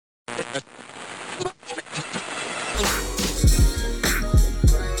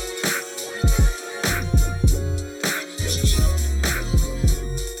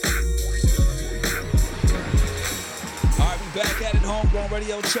Back at it, Homegrown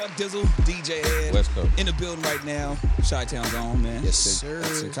Radio, Chuck Dizzle, DJ Ed. West Coast. In the building right now. Chi-Town's on, man. Yes, sir.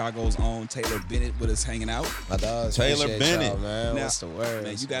 Chicago's own Taylor Bennett with us hanging out. My dogs, Taylor Bennett, man. Now, what's the word?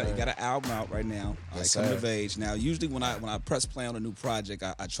 Man, you got an album out right now. Yes, Coming sir. of age. Now, usually when I press play on a new project,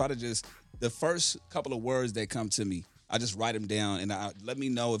 I try to just, the first couple of words that come to me, I just write them down and let me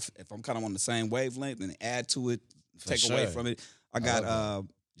know if I'm kind of on the same wavelength and add to it, take away from it. I got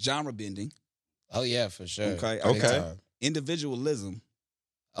genre bending. Oh, yeah, for sure. Okay. Big time. Individualism.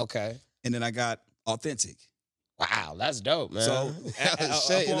 Okay. And then I got authentic. Wow, that's dope, man. So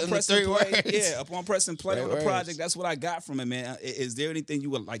Shit, upon them pressing three play, words. upon pressing play Three on the words. project, that's what I got from it, man. Is there anything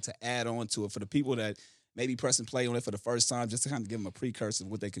you would like to add on to it for the people that maybe pressing play on it for the first time, just to kind of give them a precursor of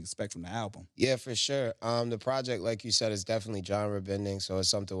what they can expect from the album? Yeah, for sure. The project, like you said, is definitely genre bending. So it's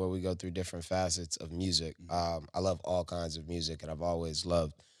something where we go through different facets of music. I love all kinds of music, and I've always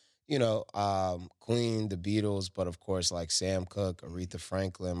loved, Queen, the Beatles, but of course, like Sam Cooke, Aretha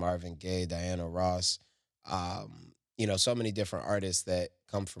Franklin, Marvin Gaye, Diana Ross. So many different artists that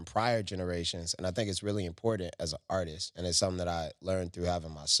come from prior generations. And I think it's really important as an artist. And it's something that I learned through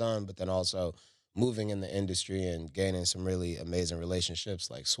having my son, but then also moving in the industry and gaining some really amazing relationships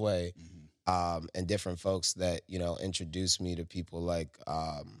like Sway, and different folks that, introduced me to people like,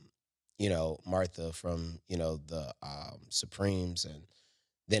 Martha from, the Supremes, and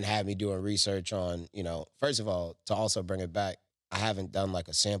then had me doing research on, first of all, to also bring it back, I haven't done like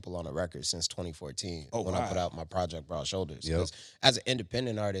a sample on a record since 2014 when I put out my project Broad Shoulders. Yep. As an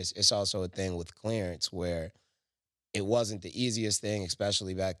independent artist, it's also a thing with clearance where it wasn't the easiest thing,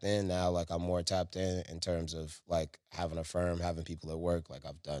 especially back then. Now, like, I'm more tapped in terms of like having a firm, having people at work. Like,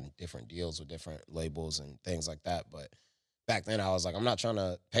 I've done different deals with different labels and things like that. But back then I was like, I'm not trying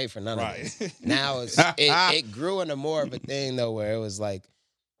to pay for none of this. Now it grew into more of a thing though, where it was like,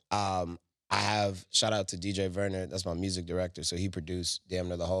 I have, shout out to DJ Werner, that's my music director, so he produced damn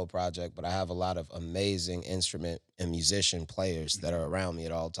near the whole project, but I have a lot of amazing instrument and musician players that are around me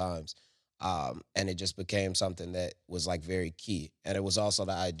at all times. And it just became something that was like very key. And it was also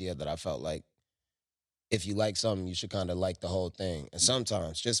the idea that I felt like if you like something, you should kind of like the whole thing. And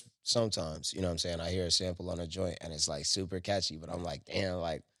sometimes, just sometimes, you know what I'm saying, I hear a sample on a joint and it's like super catchy, but I'm like, damn,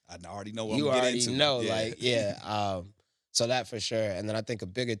 like, I already know what you I'm already getting into. know, like, yeah. So that for sure. And then I think a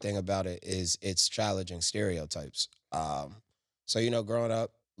bigger thing about it is it's challenging stereotypes. So, growing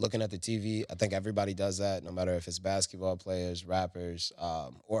up, looking at the TV, I think everybody does that, no matter if it's basketball players, rappers,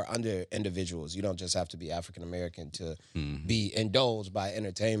 or under individuals. You don't just have to be African-American to be indulged by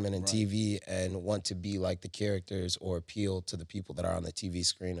entertainment and TV and want to be like the characters or appeal to the people that are on the TV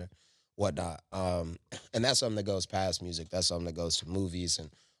screen or whatnot. And that's something that goes past music. That's something that goes to movies and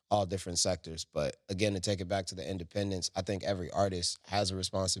all different sectors. But again, to take it back to the independence, I think every artist has a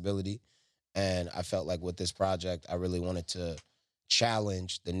responsibility. And I felt like with this project, I really wanted to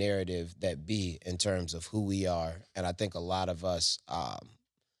challenge the narrative that be in terms of who we are. And I think a lot of us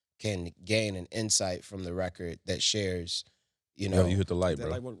can gain an insight from the record that shares, You hit the light, That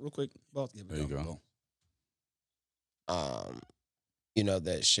bro. light one real quick. Both. Yeah, There you go.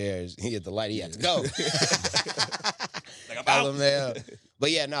 That shares, he hit the light, he had to go. Like, I'm out. LMAO.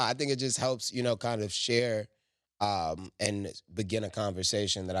 But yeah, no, I think it just helps, kind of share and begin a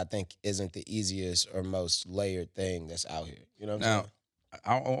conversation that I think isn't the easiest or most layered thing that's out here. You know what I'm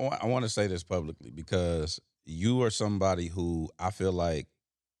saying? I want to say this publicly because you are somebody who I feel like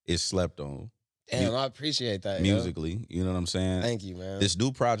is slept on. Damn, I appreciate that. Musically, you know what I'm saying? Thank you, man. This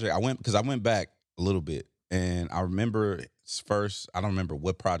new project, I went back a little bit, and I remember first, I don't remember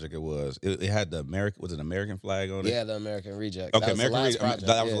what project it was. It had the American flag on it? Yeah, the American Reject. Okay, that was American the last Reject. project.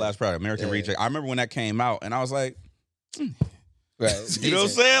 That was the last project, American Reject. I remember when that came out, and I was like, right. you know what I'm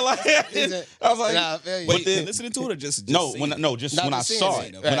saying? Like, I was like, nah, I feel you. But then listening to it or just no, seeing when it? Not I just saw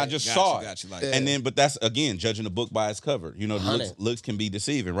seeing it, it. when I Right. just Got saw you, it, got you, like- and then, but that's again judging the book by its cover. The looks can be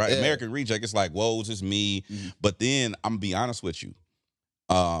deceiving, right? Yeah. American Reject, it's like, whoa, it's me. But then I'm gonna be honest with you,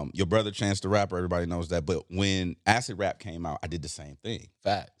 your brother Chance the Rapper, everybody knows that. But when Acid Rap came out, I did the same thing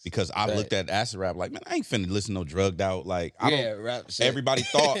Facts. because I Right. looked at Acid Rap like, man, I ain't finna listen to no drugged out. Like, I Yeah, don't. rap shit. Everybody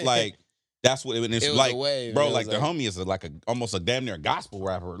thought like. That's what it was. It was like, a wave. bro. It Like was the like- homie is almost a damn near gospel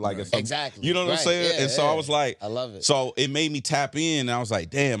rapper. Like it's Exactly. you know what I'm Right. saying? Yeah, and so I was like, I love it. So it made me tap in, and I was like,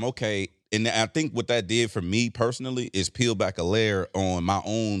 damn, okay. And I think what that did for me personally is peel back a layer on my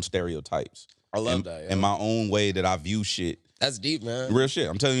own stereotypes. I love that. Yeah. And my own way that I view shit. That's deep, man. Real shit.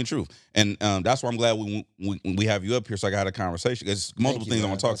 I'm telling you the truth, and that's why I'm glad we have you up here so I got a conversation. There's multiple things I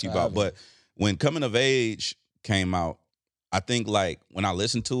want to talk to you about. But when Coming of Age came out, I think like when I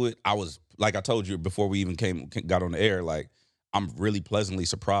listened to it, I was like I told you before we even got on the air. Like I'm really pleasantly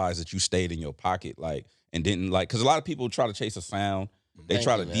surprised that you stayed in your pocket, like and didn't like because a lot of people try to chase a sound, they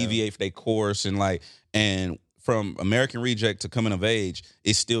try to deviate for their course and from American Reject to Coming of Age,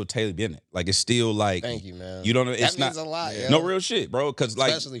 it's still Taylor Bennett. Like it's still like thank you, man. You don't know. It's that means not a lot. Yeah. No real shit, bro. Because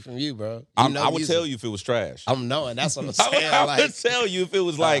like especially from you, bro. I would tell you if it was trash. I'm knowing. That's what I'm saying. I would tell you if it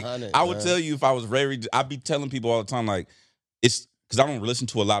was like. I would tell you if I was very. I'd be telling people all the time like it's because I don't listen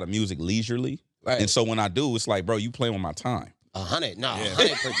to a lot of music leisurely, right. And so when I do, it's like, bro, you playing with my time. 100, no,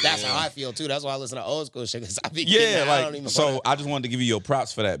 100. That's how I feel too. That's why I listen to old school shit. Cause I be I just wanted to give you your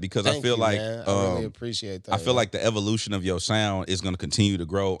props for that because I feel like man. I really appreciate that. I feel like the evolution of your sound is going to continue to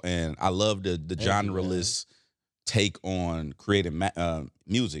grow, and I love the genreless take on creating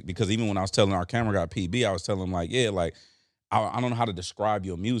music because even when I was telling our camera guy PB, I was telling him like, yeah, like I don't know how to describe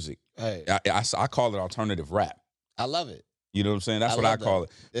your music. Hey. I call it alternative rap. I love it. You know what I'm saying? That's what I call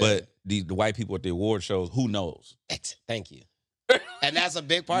it. Yeah. But the white people at the award shows, who knows? Thank you. And that's a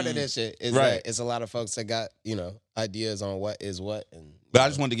big part of this shit. Is that it's a lot of folks that got, ideas on what is what. But I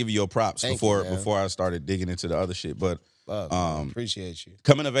just wanted to give you your props before I started digging into the other shit. But appreciate you.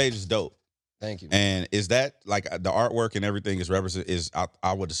 Coming of Age is dope. Thank you, man. And is that like the artwork and everything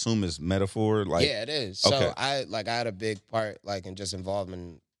I would assume is metaphor? Like yeah, it is. So I had a big part like in just involvement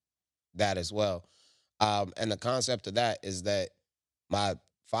in that as well. And the concept of that is that my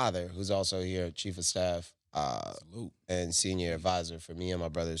father, who's also here, chief of staff, and senior advisor for me and my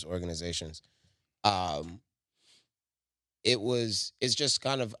brother's organizations, it's just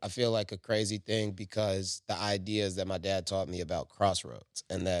kind of, I feel like a crazy thing because the ideas that my dad taught me about crossroads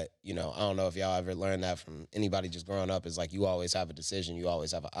and that, I don't know if y'all ever learned that from anybody just growing up, is like you always have a decision, you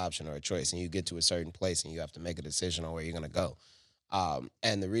always have an option or a choice, and you get to a certain place and you have to make a decision on where you're going to go.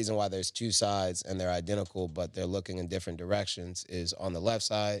 And the reason why there's two sides and they're identical, but they're looking in different directions is on the left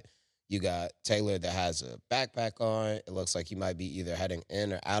side, you got Taylor that has a backpack on. It looks like he might be either heading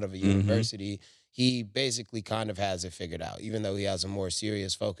in or out of a university. He basically kind of has it figured out. Even though he has a more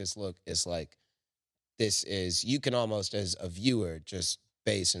serious focused look, it's like you can almost as a viewer just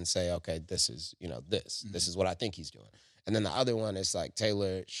base and say, okay, this is, this is what I think he's doing. And then the other one is like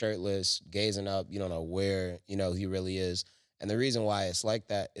Taylor shirtless, gazing up. You don't know where, he really is. And the reason why it's like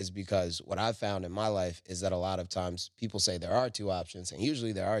that is because what I've found in my life is that a lot of times people say there are two options, and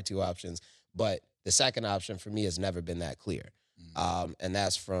usually there are two options, but the second option for me has never been that clear. And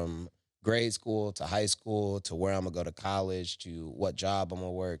that's from grade school to high school to where I'm going to go to college to what job I'm going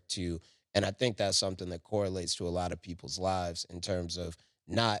to work to. And I think that's something that correlates to a lot of people's lives in terms of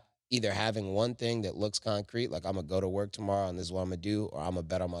not either having one thing that looks concrete, like I'm going to go to work tomorrow and this is what I'm going to do, or I'm going to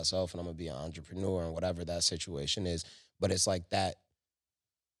bet on myself and I'm going to be an entrepreneur and whatever that situation is. But it's like that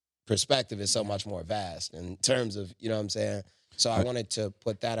perspective is so much more vast in terms of, you know what I'm saying? So I wanted to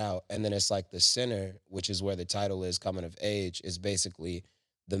put that out. And then it's like the center, which is where the title is, Coming of Age, is basically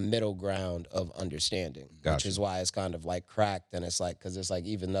the middle ground of understanding, which is why it's kind of like cracked. And it's like, because it's like,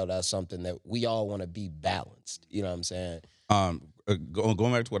 even though that's something that we all want to be balanced, you know what I'm saying?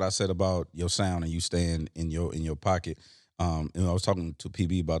 Going back to what I said about your sound and you staying in your pocket, and I was talking to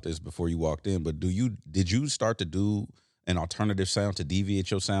PB about this before you walked in, but did you start to do an alternative sound to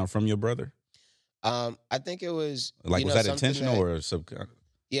deviate your sound from your brother? I think it was like, was that intentional or subconscious?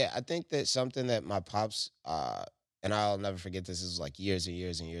 Yeah, I think that something that my pops, and I'll never forget this is like years and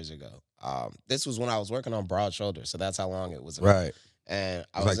years and years ago. This was when I was working on Broad Shoulders, so that's how long it was ago. Right. And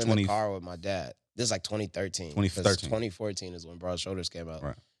I was like in the car with my dad. This is like 2013. 2014 is when Broad Shoulders came out.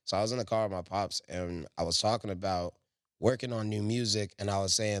 Right. So I was in the car with my pops, and I was talking about working on new music, and I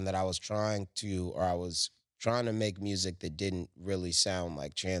was saying that I was trying to make music that didn't really sound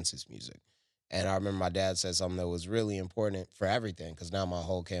like Chance's music. And I remember my dad said something that was really important for everything, because now my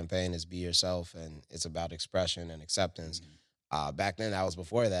whole campaign is Be Yourself, and it's about expression and acceptance. Back then, that was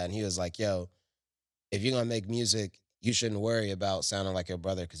before that. And he was like, yo, if you're going to make music, you shouldn't worry about sounding like your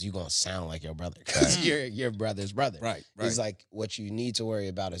brother, because you're going to sound like your brother, because you're your brother's brother. Right. He's like, what you need to worry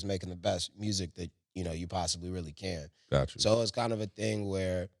about is making the best music that, you possibly really can. Gotcha. So it was kind of a thing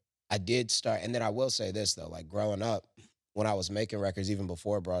where I did start, and then I will say this, though, like growing up, when I was making records, even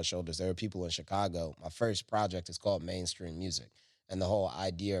before Broad Shoulders, there were people in Chicago. My first project is called Mainstream Music. And the whole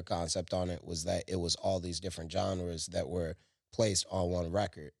idea or concept on it was that it was all these different genres that were placed on one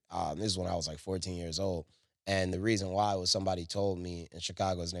record. This is when I was like 14 years old. And the reason why was somebody told me in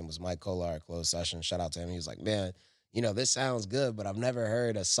Chicago, his name was Mike Kolar at Closed Session. Shout out to him. He was like, man, this sounds good, but I've never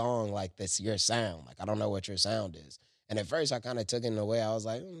heard a song like this, your sound. Like, I don't know what your sound is. And at first, I kind of took it in a way I was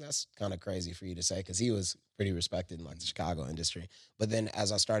like, that's kind of crazy for you to say, because he was pretty respected in like the Chicago industry. But then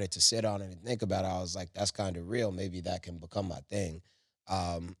as I started to sit on it and think about it, I was like, that's kind of real. Maybe that can become my thing.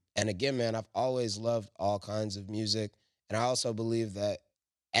 And again, man, I've always loved all kinds of music. And I also believe that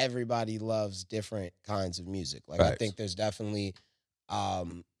everybody loves different kinds of music. Like, I think there's definitely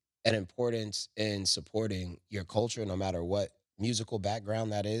um, an importance in supporting your culture, no matter what musical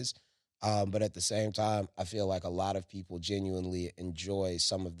background that is. But at the same time, I feel like a lot of people genuinely enjoy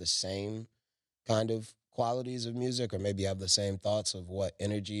some of the same kind of qualities of music, or maybe have the same thoughts of what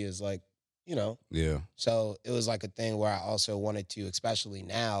energy is like, you know? Yeah. So it was like a thing where I also wanted to, especially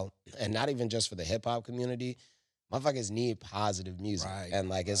now, and not even just for the hip hop community, motherfuckers need positive music. Right, And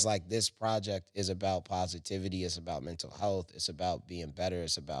like, it's right. like this project is about positivity. It's about mental health. It's about being better.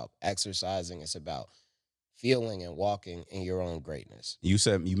 It's about exercising. It's about feeling and walking in your own greatness. You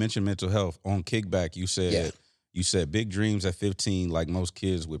mentioned mental health on Kickback. You said big dreams at 15, like most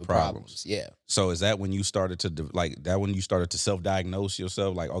kids with problems. Yeah. So is that when you started to self-diagnose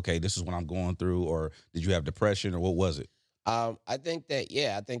yourself? Like, okay, this is what I'm going through, or did you have depression, or what was it? I think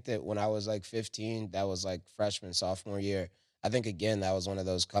that when I was like 15, that was like freshman, sophomore year. I think again that was one of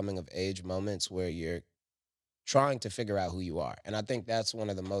those coming of age moments where you're trying to figure out who you are. And I think that's one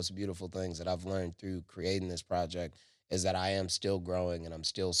of the most beautiful things that I've learned through creating this project, is that I am still growing and I'm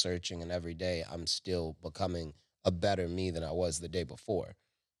still searching, and every day I'm still becoming a better me than I was the day before.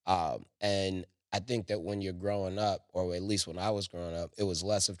 And I think that when you're growing up, or at least when I was growing up, it was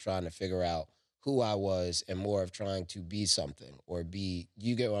less of trying to figure out who I was and more of trying to be something, or be,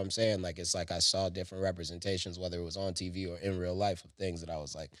 you get what I'm saying? Like, it's like I saw different representations, whether it was on TV or in real life, of things that I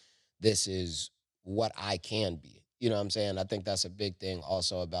was like, this is what I can be. You know what I'm saying? I think that's a big thing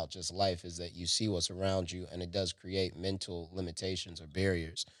also about just life, is that you see what's around you, and it does create mental limitations or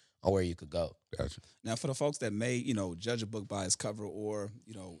barriers on where you could go. Gotcha. Now, for the folks that may, judge a book by its cover, or,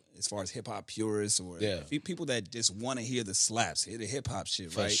 as far as hip hop purists, or people that just want to hear the slaps, hear the hip hop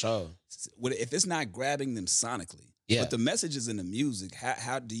shit, For right? sure. If it's not grabbing them sonically, Yeah. but the message is in the music,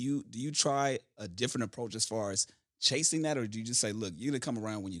 how do you try a different approach as far as chasing that, or do you just say, look, you're gonna come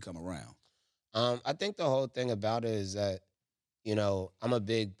around when you come around? I think the whole thing about it is that, I'm a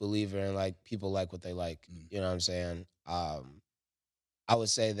big believer in like people like what they like. You know what I'm saying? I would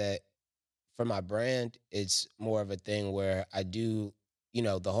say that for my brand, it's more of a thing where I do,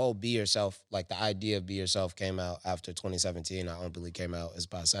 the whole be yourself, like the idea of be yourself came out after 2017. I openly came out as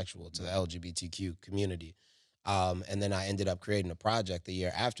bisexual to the LGBTQ community. And then I ended up creating a project the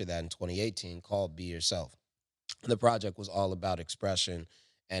year after that in 2018 called Be Yourself. The project was all about expression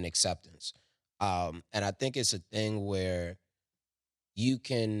and acceptance. And I think it's a thing where you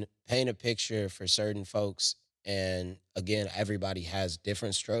can paint a picture for certain folks, and again, everybody has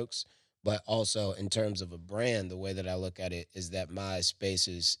different strokes. But also, in terms of a brand, the way that I look at it is that my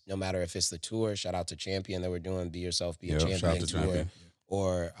spaces, no matter if it's the tour, shout out to Champion that we're doing, Be Yourself, Be a Shout out Champion to tour, Champion.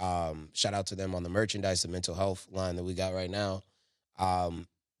 or shout out to them on the merchandise, the mental health line that we got right now. Um,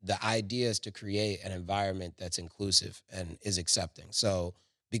 the idea is to create an environment that's inclusive and is accepting. So,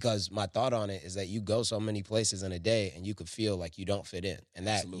 because my thought on it is that you go so many places in a day and you could feel like you don't fit in. And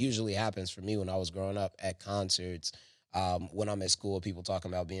that Absolutely. usually happens for me when I was growing up, at concerts, when I'm at school, people talking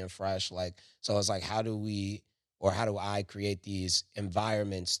about being fresh. Like, so it's like, how do I create these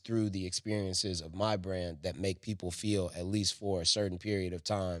environments through the experiences of my brand that make people feel, at least for a certain period of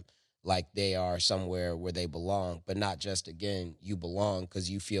time, like they are somewhere where they belong, but not just, again, you belong because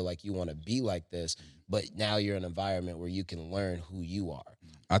you feel like you want to be like this, but now you're in an environment where you can learn who you are.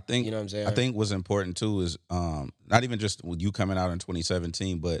 I think, You know what I'm saying? I think what's important too is not even just with you coming out in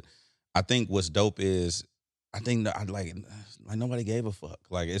 2017, but I think what's dope is, I think that like nobody gave a fuck.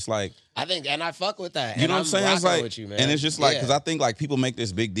 Like, it's like, I think, and I fuck with that. you know what I'm saying? It's like, with you, man. and it's just like, because Yeah. I think like people make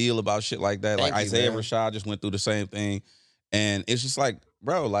this big deal about shit like that. Like Thank you, Isaiah man. Rashad just went through the same thing, and it's just like,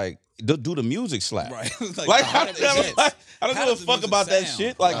 bro, like do the music slap. Right. Like, 100%. I don't How give a does the fuck music about that sound?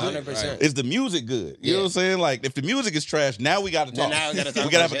 shit. Like, 100%. is the music good? You know what I'm saying? Like, if the music is trash, now we got to Then talk. now we gotta talk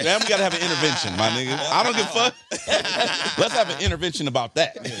we gotta about have, now we got to have an intervention, my nigga. I don't give a fuck. Let's have an intervention about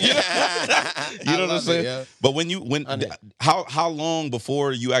that. You know what I'm saying? Yeah. But how long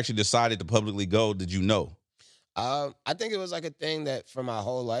before you actually decided to publicly go did you know? I think it was like a thing that for my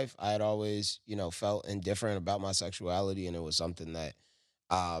whole life I had always, felt indifferent about my sexuality, and it was something that,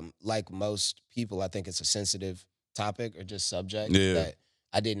 like most people, I think it's a sensitive topic or just subject that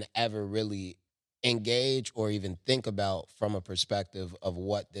I didn't ever really engage or even think about from a perspective of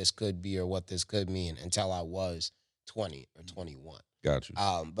what this could be or what this could mean until I was 20 or 21. Got you.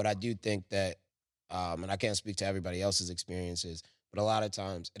 But I do think that, and I can't speak to everybody else's experiences, but a lot of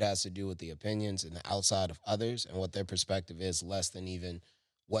times it has to do with the opinions and the outside of others and what their perspective is, less than even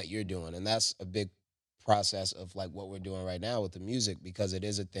what you're doing. And that's a big process of like what we're doing right now with the music, because it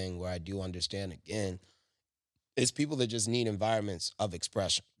is a thing where I do understand, again, it's people that just need environments of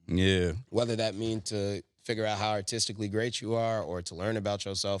expression, Yeah. whether that mean to figure out how artistically great you are or to learn about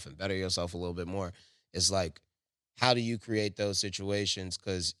yourself and better yourself a little bit more. It's like, how do you create those situations?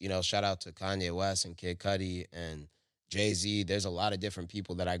 Because, shout out to Kanye West and Kid Cudi and Jay-Z. There's a lot of different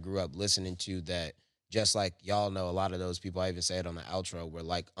people that I grew up listening to that, just like y'all know, a lot of those people, I even say it on the outro, were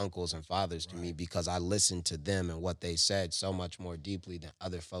like uncles and fathers to me, because I listened to them and what they said so much more deeply than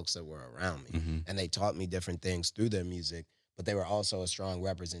other folks that were around me. Mm-hmm. And they taught me different things through their music, but they were also a strong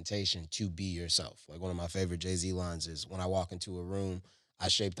representation to be yourself. Like, one of my favorite Jay-Z lines is, when I walk into a room, I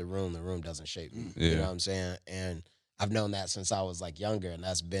shape the room doesn't shape me. Yeah. You know what I'm saying? And I've known that since I was like younger, and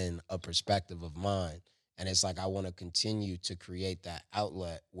that's been a perspective of mine. And it's like, I want to continue to create that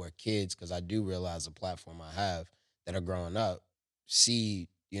outlet where kids, because I do realize the platform I have, that are growing up, see,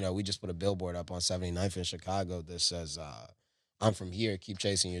 we just put a billboard up on 79th in Chicago that says, I'm from here, keep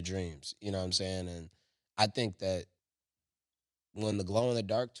chasing your dreams. You know what I'm saying? And I think that when the Glow in the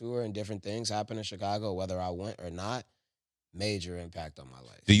Dark tour and different things happen in Chicago, whether I went or not, major impact on my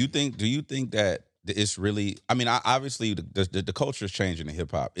life. Do you think that it's really? I mean, obviously the culture is changing in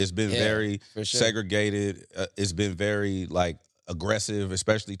hip hop. It's been very for sure. segregated. It's been very like aggressive,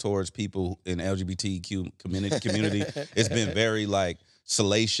 especially towards people in LGBTQ community. It's been very like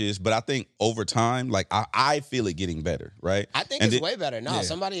salacious. But I think over time, like I feel it getting better, right? I think And it's it- way better. No, Yeah.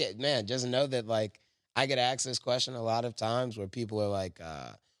 somebody, man, just know that, like, I get asked this question a lot of times where people are like,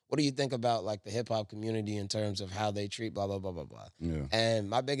 what do you think about like the hip hop community in terms of how they treat blah, blah, blah, blah, blah. Yeah. And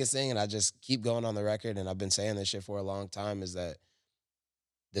my biggest thing, and I just keep going on the record, and I've been saying this shit for a long time, is that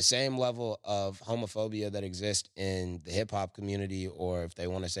the same level of homophobia that exists in the hip hop community, or if they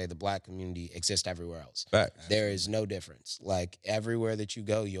want to say the black community, exists everywhere else. Facts. There is no difference. Like, everywhere that you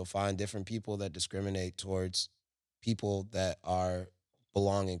go, you'll find different people that discriminate towards people that are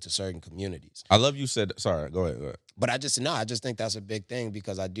belonging to certain communities. I love you said. Sorry, go ahead. But I just think that's a big thing,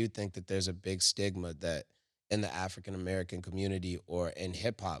 because I do think that there's a big stigma that in the African American community or in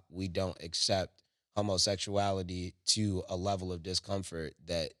hip hop, we don't accept homosexuality to a level of discomfort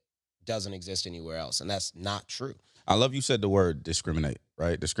that doesn't exist anywhere else. And that's not true. I love you said the word discriminate,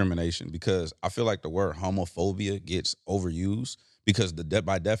 right? Discrimination, because I feel like the word homophobia gets overused because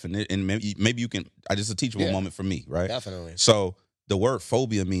by definition, and maybe you can. I just a teachable Yeah. moment for me, right? Definitely. So the word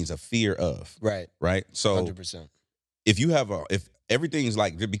phobia means a fear of, Right. right? So 100%. if you have if everything's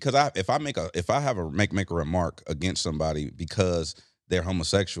like, because if I have a make a remark against somebody because they're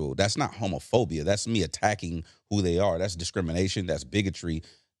homosexual, that's not homophobia. That's me attacking who they are. That's discrimination. That's bigotry.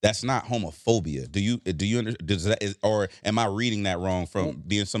 That's not homophobia. Do you does that or am I reading that wrong from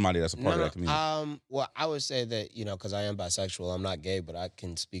being somebody that's a part of that community? Well, I would say that, because I am bisexual, I'm not gay, but I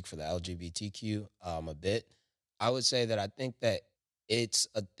can speak for the LGBTQ a bit. I would say that I think that it's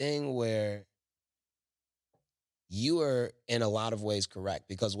a thing where you are in a lot of ways correct,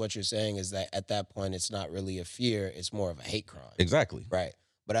 because what you're saying is that at that point, it's not really a fear, it's more of a hate crime. Exactly. Right.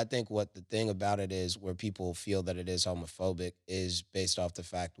 But I think what the thing about it is, where people feel that it is homophobic, is based off the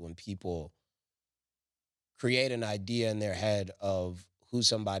fact when people create an idea in their head of who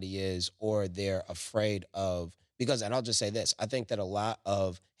somebody is, or they're afraid of, because, and I'll just say this, I think that a lot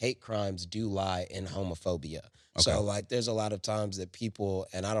of hate crimes do lie in homophobia. Okay. So like, there's a lot of times that people,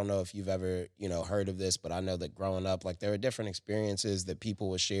 and I don't know if you've ever, heard of this, but I know that growing up, like, there are different experiences that people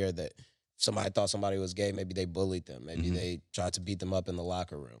would share that somebody thought somebody was gay, maybe they bullied them, maybe Mhm. they tried to beat them up in the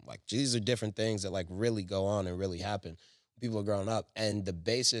locker room. Like, these are different things that like really go on and really happen. People are growing up, and the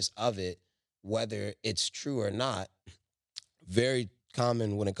basis of it, whether it's true or not, very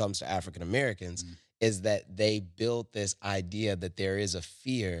common when it comes to African Americans, is that they build this idea that there is a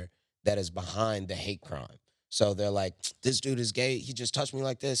fear that is behind the hate crime. So they're like, this dude is gay, he just touched me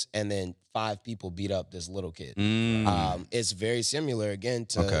like this, and then 5 people beat up this little kid. It's very similar, again,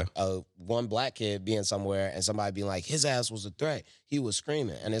 to one black kid being somewhere and somebody being like, his ass was a threat, he was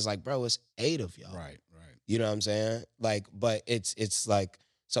screaming. And it's like, bro, it's 8 of y'all. Right. You know what I'm saying? Like, but it's like,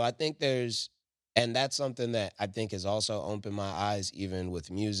 so I think and that's something that I think has also opened my eyes, even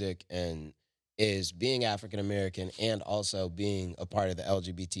with music, and is being African American and also being a part of the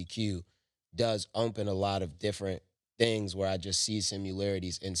LGBTQ does open a lot of different things where I just see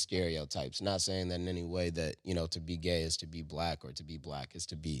similarities in stereotypes. Not saying that in any way that, to be gay is to be black, or to be black is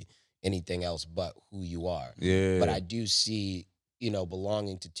to be anything else but who you are. Yeah. But I do see,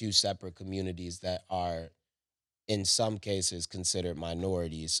 belonging to 2 separate communities that are, in some cases, considered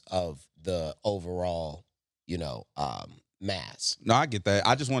minorities of the overall, mass. No, I get that.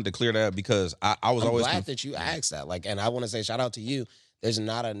 I just wanted to clear that up because I was I'm always glad that you asked that. Like, and I want to say shout out to you. There's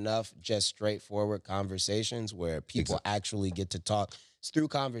not enough just straightforward conversations where people actually get to talk. It's through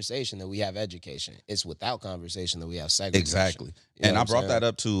conversation that we have education. It's without conversation that we have segregation. Exactly. You know And what I I'm brought saying? that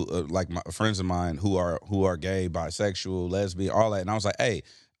up to like my friends of mine who are gay, bisexual, lesbian, all that. And I was like, hey,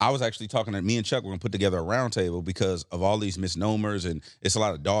 I was actually talking to me and Chuck. We're gonna put together a roundtable because of all these misnomers and it's a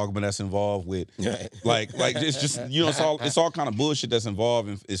lot of dogma that's involved with, like it's just it's all kind of bullshit that's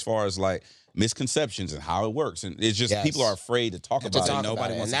involved as far as like misconceptions and how it works. And it's just people are afraid to talk to about talk it. about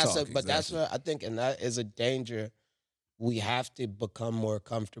Nobody it. wants And to that's talk. but that's Exactly. what I think, and that is a danger. We have to become more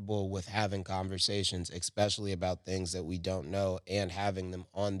comfortable with having conversations, especially about things that we don't know, and having them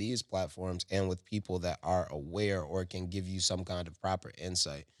on these platforms and with people that are aware or can give you some kind of proper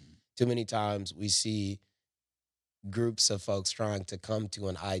insight. Too many times we see groups of folks trying to come to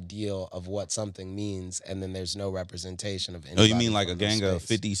an ideal of what something means, and then there's no representation of anybody. Oh, you mean like a from the gang of space.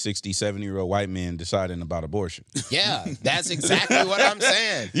 50, 60, 70-year-old white men deciding about abortion? Yeah, that's exactly what I'm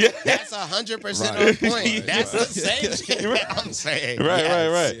saying. Yeah. That's 100% Right. on point. Right. That's Right. the same shit that I'm saying. Right,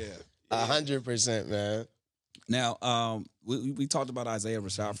 Yes. Yeah. 100%, man. Now, we talked about Isaiah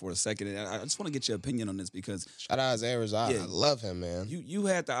Rashad for a second, and I just want to get your opinion on this because Shout out Isaiah Rashad. Yeah. I love him, man. you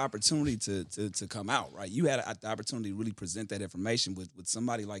had the opportunity to come out, right? You had the opportunity to really present that information with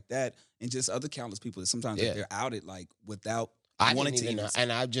somebody like that, and just other countless people that sometimes Yeah. they're outed like without I wanting didn't to even know. say-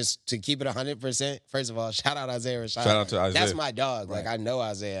 And I just, to keep it 100%, first of all, shout out Isaiah Rashad. Shout out to Isaiah. That's my dog. Like, Right. I know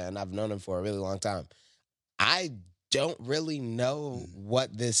Isaiah, and I've known him for a really long time. I don't really know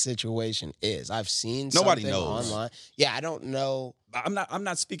what this situation is. I've seen Nobody something knows. online. Yeah, I don't know. I'm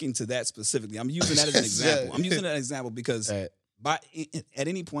not speaking to that specifically. I'm using that as an example. I'm using that as an example because at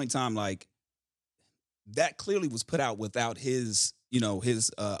any point in time, like that clearly was put out without his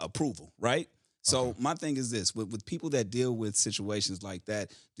approval, right? So my thing is this: with people that deal with situations like that,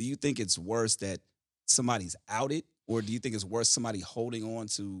 do you think it's worse that somebody's outed, or do you think it's worse somebody holding on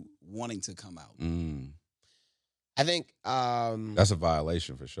to wanting to come out? I think That's a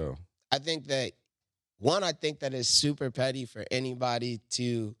violation for sure. I think that I think that it's super petty for anybody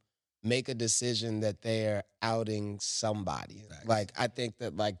to make a decision that they're outing somebody. Facts. Like, I think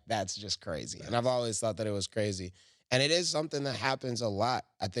that like that's just crazy. And I've always thought that it was crazy. And it is something that happens a lot,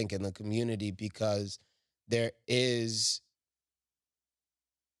 I think, in the community because there is,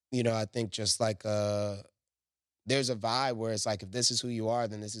 I think just like there's a vibe where it's like, if this is who you are,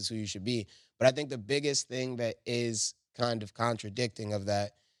 then this is who you should be. But I think the biggest thing that is kind of contradicting of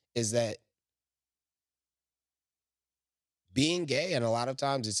that is that being gay, and a lot of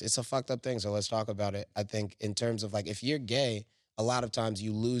times it's a fucked up thing. So let's talk about it. I think in terms of like, if you're gay, a lot of times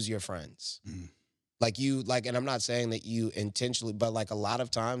you lose your friends. And I'm not saying that you intentionally, but like a lot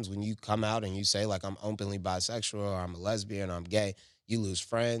of times when you come out and you say like, I'm openly bisexual or I'm a lesbian or I'm gay, you lose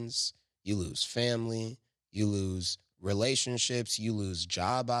friends, you lose family, you lose relationships, you lose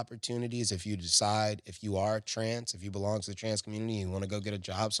job opportunities. If you decide, if you are trans, if you belong to the trans community, you want to go get a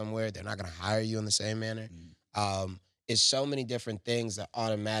job somewhere, they're not going to hire you in the same manner. It's so many different things that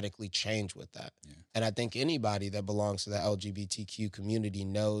automatically change with that. Yeah. And I think anybody that belongs to the LGBTQ community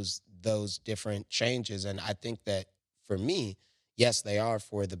knows those different changes. And I think that for me, yes, they are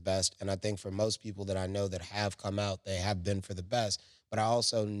for the best. And I think for most people that I know that have come out, they have been for the best. But I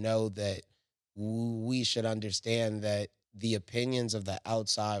also know that we should understand that the opinions of the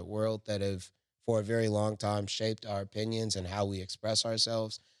outside world that have for a very long time shaped our opinions and how we express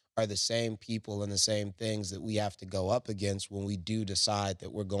ourselves are the same people and the same things that we have to go up against when we do decide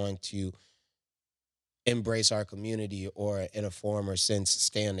that we're going to embrace our community or in a form or sense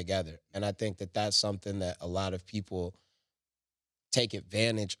stand together. And I think that that's something that a lot of people take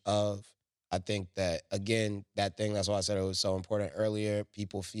advantage of. I think that, again, that's why I said it was so important earlier.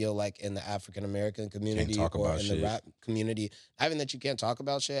 People feel like in the African-American community or in the rap community, not even that you can't talk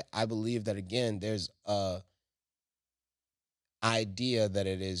about shit. I believe that, again, there's a idea that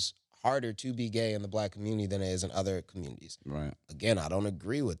it is harder to be gay in the Black community than it is in other communities. Right. Again, I don't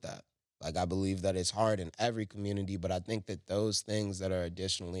agree with that. Like, I believe that it's hard in every community, but I think that those things that are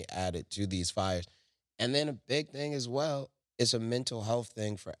additionally added to these fires. And then a big thing as well, it's a mental health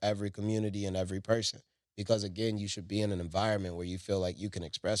thing for every community and every person. Because again, you should be in an environment where you feel like you can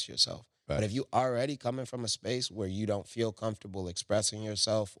express yourself. Right. But if you already coming from a space where you don't feel comfortable expressing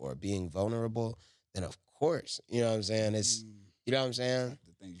yourself or being vulnerable, then of course, you know what I'm saying? You know what I'm saying?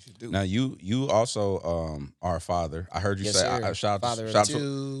 The thing you should do. Now you also are a father. I heard you say shout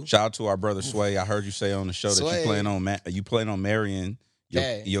out to our brother Sway. I heard you say on the show that you plan on marrying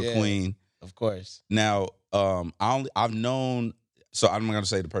your queen. Of course. Now I've known, so I'm not gonna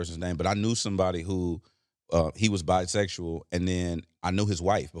say the person's name, but I knew somebody who he was bisexual, and then I knew his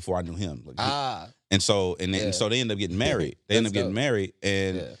wife before I knew him. Like, and so they ended up getting married. They ended up getting married,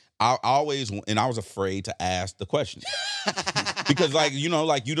 and I always I was afraid to ask the question because like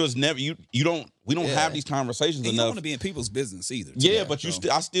you just never we don't have these conversations and enough. You don't want to be in people's business either. Yeah, but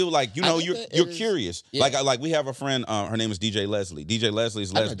I still like you're curious. Yeah. Like we have a friend. Her name is DJ Leslie. DJ Leslie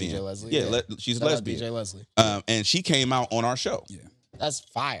is lesbian. DJ Leslie. Yeah, she's lesbian. DJ Leslie. And she came out on our show. Yeah. That's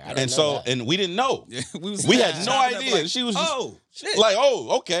fire. And we didn't know. Yeah, we had no idea. Like, she was shit. Like,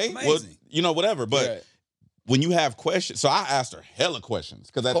 okay. Amazing. Well, whatever. But when you have questions, so I asked her hella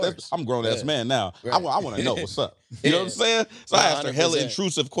questions because I'm a grown ass man now. Right. I want to know what's up. You know what I'm saying? So I asked her hella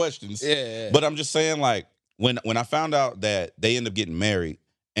intrusive questions. Yeah. But I'm just saying, like, when I found out that they ended up getting married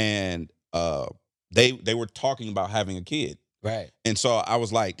and they were talking about having a kid. Right. And so I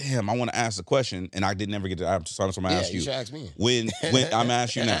was like, damn, I want to ask the question, and I didn't ever get to ask. So I'm gonna ask you. You should ask me. When I'm gonna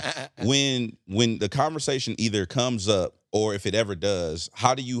ask you now. When the conversation either comes up or if it ever does,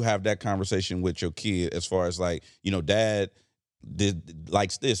 how do you have that conversation with your kid as far as like, dad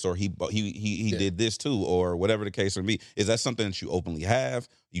likes this or he did this too or whatever the case may be? Is that something that you openly have?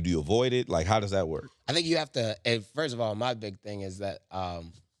 Do you avoid it? Like, how does that work? I think you have to. First of all, my big thing is that I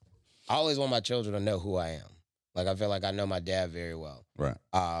always want my children to know who I am. Like, I feel like I know my dad very well. Right.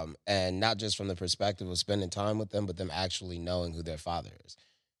 And not just from the perspective of spending time with them, but them actually knowing who their father is.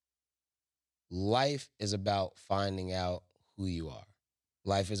 Life is about finding out who you are.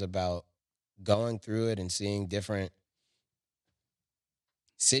 Life is about going through it and seeing different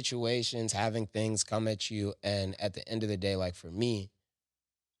situations, having things come at you. And at the end of the day, like for me,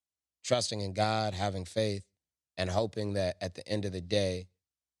 trusting in God, having faith, and hoping that at the end of the day,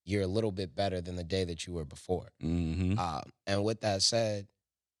 you're a little bit better than the day that you were before. Mm-hmm. And with that said,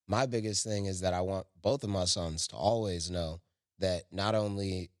 my biggest thing is that I want both of my sons to always know that not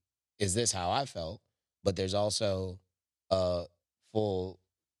only is this how I felt, but there's also a full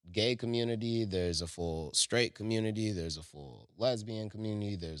gay community, there's a full straight community, there's a full lesbian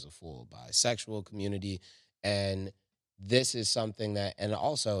community, there's a full bisexual community. And this is something that, and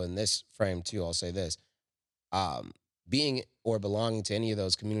also in this frame too, I'll say this, being or belonging to any of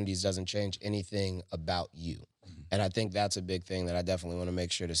those communities doesn't change anything about you. Mm-hmm. And I think that's a big thing that I definitely want to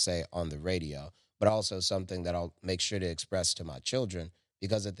make sure to say on the radio, but also something that I'll make sure to express to my children,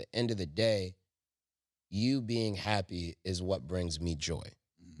 because at the end of the day, you being happy is what brings me joy.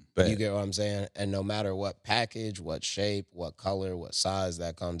 Bet. You get what I'm saying? And no matter what package, what shape, what color, what size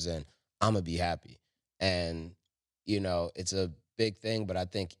that comes in, I'm going to be happy. And, it's a big thing, but I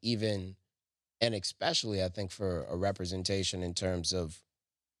think even... And especially, I think, for a representation in terms of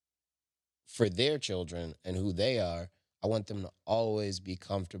for their children and who they are, I want them to always be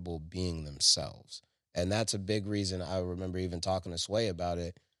comfortable being themselves. And that's a big reason. I remember even talking to Sway about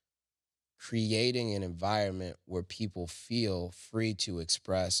it, creating an environment where people feel free to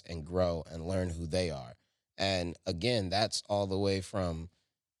express and grow and learn who they are. And again, that's all the way from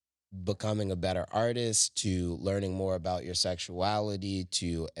becoming a better artist to learning more about your sexuality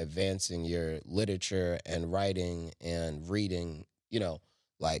to advancing your literature and writing and reading,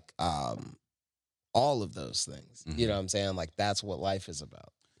 all of those things. Mm-hmm. You know what I'm saying? Like, that's what life is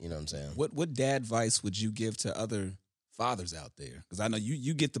about. You know what I'm saying? What dad advice would you give to other fathers out there? Because I know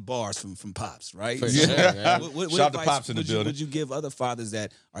you get the bars from Pops, right? For sure, man. What Shout out to Pops in the building. Would you give other fathers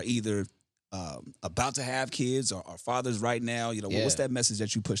that are either about to have kids or are fathers right now? What's that message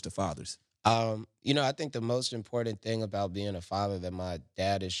that you push to fathers? I think the most important thing about being a father that my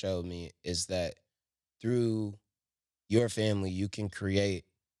dad has showed me is that through your family, you can create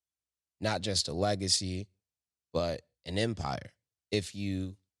not just a legacy, but an empire. If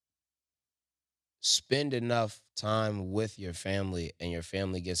you spend enough time with your family and your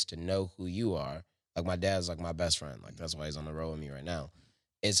family gets to know who you are, like my dad's like my best friend. Like, that's why he's on the road with me right now.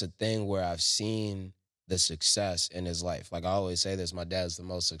 It's a thing where I've seen the success in his life. Like I always say this, my dad's the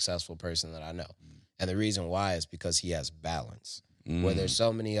most successful person that I know. And the reason why is because he has balance. Where there's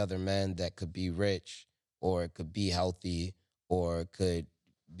so many other men that could be rich or could be healthy or could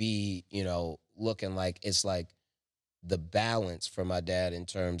be, looking like, it's like the balance for my dad in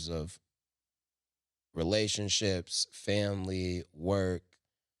terms of relationships, family, work,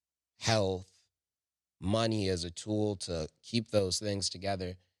 health, money as a tool to keep those things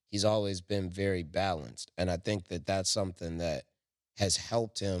together. He's always been very balanced. And I think that that's something that has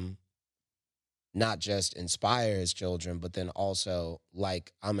helped him not just inspire his children, but then also,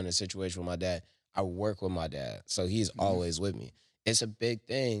 like, I'm in a situation with my dad. I work with my dad, so he's always with me. It's a big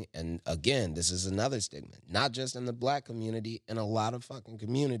thing. And again, this is another stigma, not just in the Black community, in a lot of fucking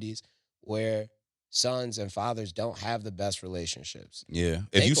communities where sons and fathers don't have the best relationships. Yeah.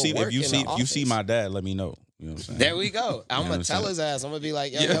 They If could you work in the see office. my dad, let me know. You know what I'm saying? There we go. I'm know what gonna I'm tell saying? his ass. I'm gonna be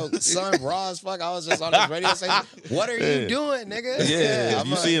like, yo, Yeah. yo, son, raw as fuck. I was just on this radio station. What are you Yeah. doing, nigga? Yeah. If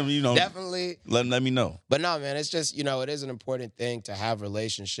you see him, you know, definitely. let me know. But no, man, it's just, it is an important thing to have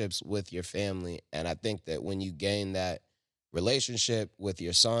relationships with your family. And I think that when you gain that relationship with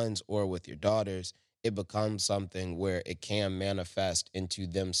your sons or with your daughters, it becomes something where it can manifest into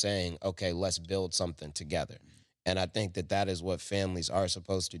them saying, okay, let's build something together. And I think that that is what families are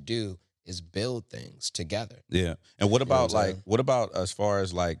supposed to do, is build things together. Yeah. And what You know about what I'm like saying? what about as far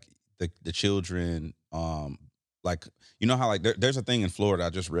as like the children like you know how like there's a thing in Florida, I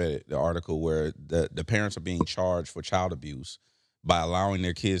just read it, the article where the parents are being charged for child abuse by allowing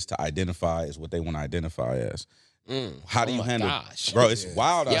their kids to identify as what they want to identify as. How do Oh you my handle gosh. Bro, it's Yeah.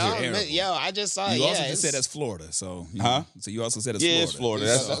 wild out Yo, here. yo, I just saw it. You Yeah, also just said it's- that's Florida, so Huh? So you also said it's Yeah, Florida. it's Florida.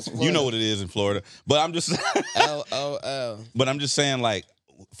 Yeah, That's, that's you Florida. know what it is in Florida. But I'm just LOL. but I'm just saying, like,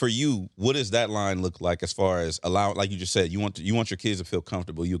 for you, what does that line look like as far as allow? Like you just said, you want your kids to feel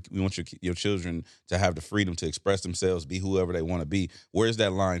comfortable. You want your children to have the freedom to express themselves, be whoever they want to be. Where's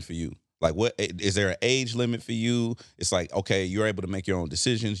that line for you? Like, what is there an age limit for you? It's like, okay, you're able to make your own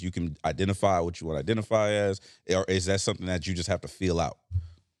decisions. You can identify what you want to identify as, or is that something that you just have to feel out?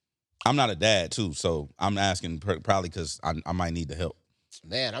 I'm not a dad too, so I'm asking probably because I might need the help.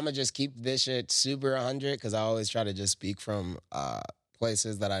 Man, I'm gonna just keep this shit super 100 because I always try to just speak from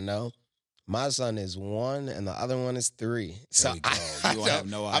places that I know. My son is 1 and the other one is 3. So we go. You don't have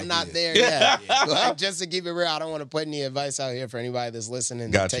no I'm not idea. there yet. Like, just to keep it real, I don't want to put any advice out here for anybody that's listening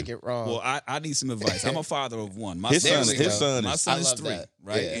and Got take you. it wrong. Well, I need some advice. I'm a father of one. My His son, son is- my I son is love 3, that.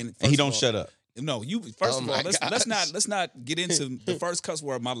 right? Yeah. And first he of don't all- shut up. No, you first Oh of all, my let's gosh. not get into the first cuss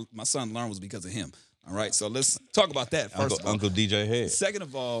word my son learned was because of him. All right, so let's talk about that first of all. Uncle DJ Head. Second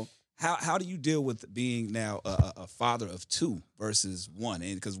of all, how do you deal with being now a father of 2 versus 1?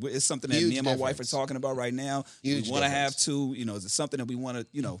 And because it's something that Huge me and my wife are difference. talking about right now. Huge we want to have difference. 2. Is it something that we want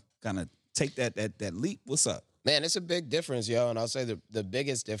to kind of take that leap? What's up? Man, it's a big difference, yo. And I'll say the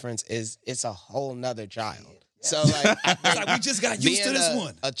biggest difference is it's a whole nother child. So like, I It's like we just got used to being this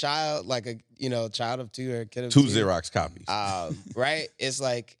one. a child, like a child of 2 or a kid of 2 2. Xerox copies. Right? It's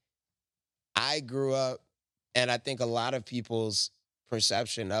like I grew up, and I think a lot of people's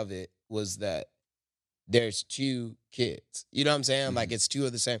perception of it was that there's 2 kids. You know what I'm saying? Like it's 2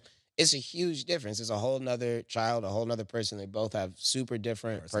 of the same. It's a huge difference. It's a whole nother child, a whole nother person. They both have super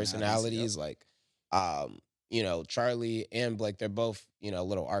different Personalities, personalities. Like, Charlie and Blake, they're both,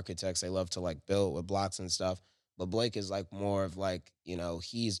 little architects. They love to like build with blocks and stuff. But Blake is like more of like,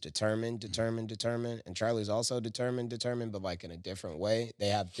 he's determined. And Charlie's also determined, but like in a different way. They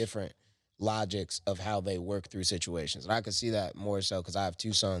have different logics of how they work through situations. And I could see that more so because I have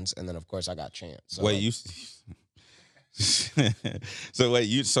 2 sons, and then of course I got Chance. So Wait, like, you so wait,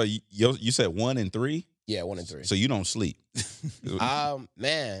 you said 1 and 3? yeah, 1 and 3. So you don't sleep.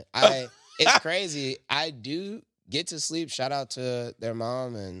 Man, it's crazy. I do get to sleep. Shout out to their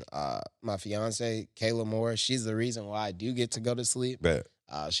mom and my fiance, Kayla Moore. She's the reason why I do get to go to sleep. Bet.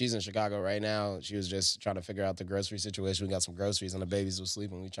 She's in Chicago right now. She was just trying to figure out the grocery situation. We got some groceries and the babies were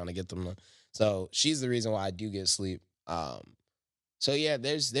sleeping. We trying to get them. So she's the reason why I do get sleep. So yeah,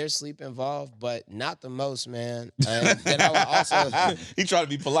 there's sleep involved, but not the most, man. And then I would also He tried to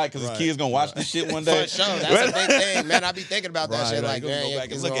be polite because Right, his kids gonna watch this shit one day. for sure. That's a big thing, man. I be thinking about that Right, shit. right. Like, Go man, back yeah, and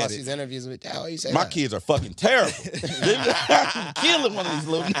kids look gonna at watch it. these interviews with how you say My that? kids are fucking terrible. I'm killing one of these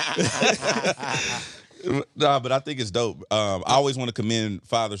little. Nah, but I think it's dope. I always want to commend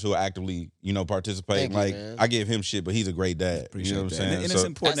fathers who are actively, participating. Thank you, Like man. I give him shit, but he's a great dad. Appreciate You know what I'm that. saying? And So, it's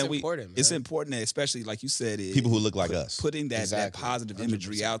important That's that we. important, It's man. important that, especially like you said, people who look like us. putting that Exactly. positive 100%.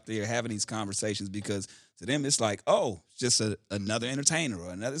 imagery out there, having these conversations, because to them it's like, oh, just another entertainer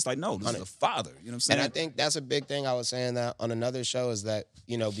or another. It's like, no, this is a father. You know what I'm saying? And I think that's a big thing. I was saying that on another show is that,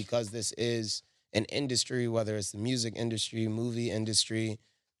 because this is an industry, whether it's the music industry, movie industry,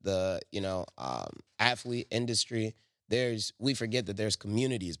 the, athlete industry, we forget that there's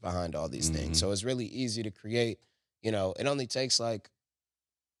communities behind all these things. So it's really easy to create, it only takes like,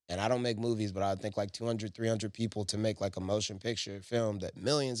 and I don't make movies, but I think like 200, 300 people to make like a motion picture film that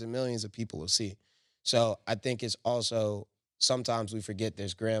millions and millions of people will see. So I think it's also, sometimes we forget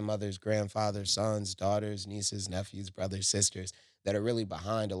there's grandmothers, grandfathers, sons, daughters, nieces, nephews, brothers, sisters that are really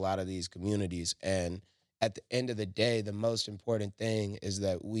behind a lot of these communities. And at the end of the day, the most important thing is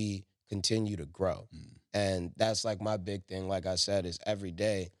that we continue to grow. And that's like my big thing, like I said, is every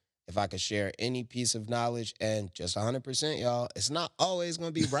day, if I could share any piece of knowledge, and just 100%, y'all, it's not always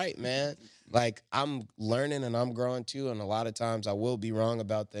going to be right, man. Like, I'm learning and I'm growing too, and a lot of times I will be wrong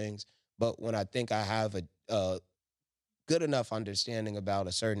about things. But when I think I have a good enough understanding about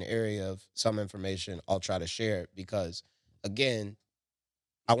a certain area of some information, I'll try to share it because, again,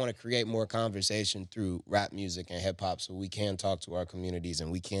 I want to create more conversation through rap music and hip hop so we can talk to our communities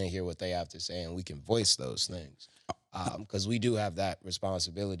and we can hear what they have to say and we can voice those things. Because we do have that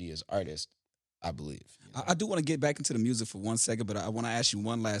responsibility as artists, I believe. I do want to get back into the music for 1 second, but I want to ask you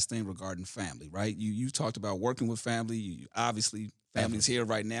one last thing regarding family, right? You talked about working with family. Obviously, family's here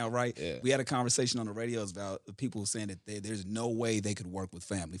right now, right? Yeah. We had a conversation on the radios about people saying that there's no way they could work with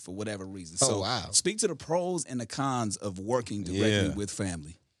family for whatever reason. Oh, So wow. speak to the pros and the cons of working directly with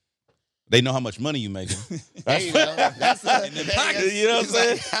family. They know how much money you making. There you go. That's the, In the pocket, you know what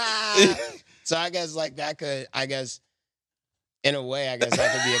I'm saying? So I guess like that could, in a way, that could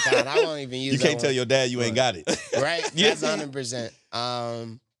be a con. I won't even use You that can't one. tell your dad you ain't got it. Right? Yeah. That's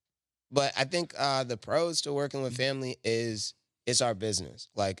 100%. But I think the pros to working with family is it's our business.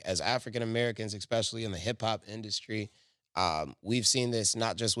 Like as African Americans, especially in the hip hop industry, we've seen this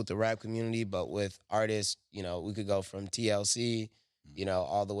not just with the rap community, but with artists. You know, we could go from TLC, you know,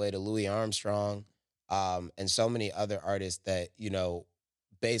 all the way to Louis Armstrong, and so many other artists that, you know,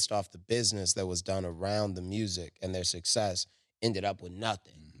 based off the business that was done around the music and their success, ended up with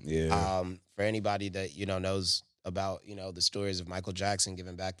nothing. Yeah. For anybody that, you know, knows about, you know, the stories of Michael Jackson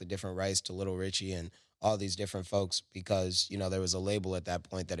giving back the different rights to Little Richie and all these different folks because, you know, there was a label at that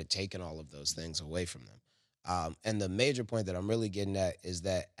point that had taken all of those things away from them. And the major point that I'm really getting at is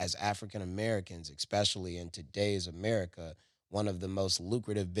that as African Americans, especially in today's America, one of the most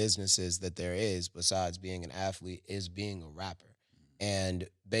lucrative businesses that there is, besides being an athlete, is being a rapper. And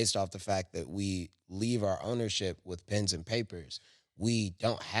based off the fact that we leave our ownership with pens and papers, we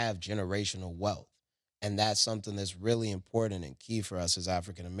don't have generational wealth. And that's something that's really important and key for us as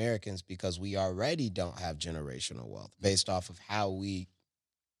African Americans because we already don't have generational wealth based off of how we,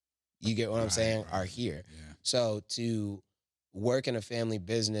 you get what I'm saying, are here. Yeah. So to work in a family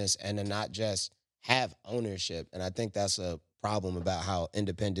business and to not just have ownership, and I think that's a problem about how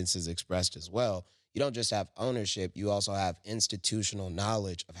independence is expressed as well. You don't just have ownership, you also have institutional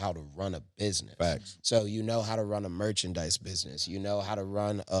knowledge of how to run a business. Facts. So you know how to run a merchandise business. You know how to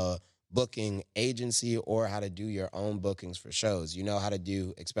run a booking agency or how to do your own bookings for shows. You know how to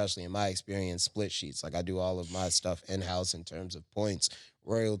do, especially in my experience, split sheets. Like I do all of my stuff in-house in terms of points,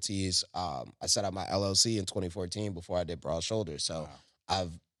 royalties. I set up my LLC in 2014 before I did Broad Shoulders. So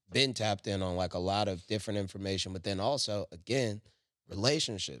I've been tapped in on like a lot of different information, but then also, again,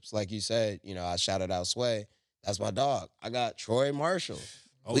 relationships. Like you said, you know, I shouted out Sway. That's my dog. I got Troy Marshall.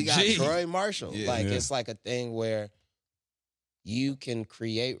 We got Troy Marshall. Yeah. It's like a thing where you can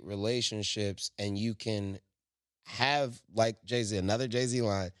create relationships and you can have, like Jay-Z, another Jay-Z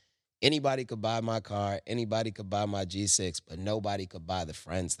line, anybody could buy my car, anybody could buy my G6, but nobody could buy the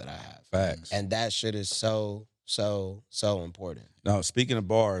friends that I have. Facts. And that shit is so important. Now, speaking of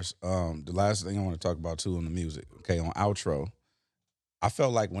bars, the last thing I want to talk about too in the music, okay, on outro, I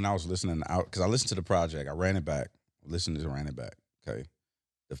felt like when I was listening to because I listened to the project, I ran it back, okay?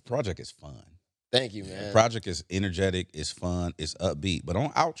 The project is fun. Thank you, The man. project is energetic, it's fun, it's upbeat. But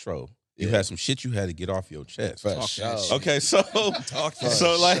on outro, you had some shit you had to get off your chest. For Talk sure. that shit. Okay, so Talk For that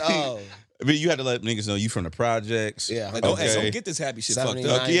so like sure. I mean, you had to let niggas know you from the projects. Yeah, Don't, hey, okay. don't get this happy shit fucked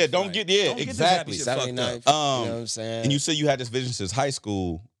 79. up. Okay, yeah, don't get Don't get this exactly. happy shit fucked up. 79, you know what I'm saying? And you said you had this vision since high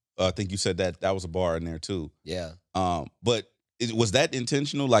school. I think you said that was a bar in there too. Yeah. But was that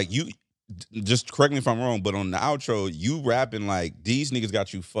intentional? Like you, just correct me if I'm wrong, but on the outro, you rapping like these niggas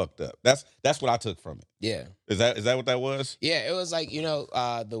got you fucked up. That's what I took from it. Yeah. Is that what that was? Yeah, it was like, you know,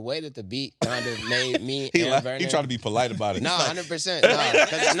 the way that the beat kind of made me He and Vernon. trying to be polite about it. No, He's like,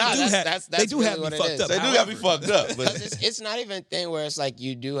 100%. No, 'cause that's they do really have me what it fucked is. up. they do got me fucked up. But 'Cause it's not even a thing where it's like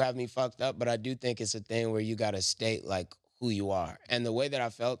you do have me fucked up, but I do think it's a thing where you got to state like who you are. And the way that I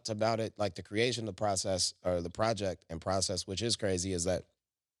felt about it, like the creation of the process or the project and process, which is crazy, is that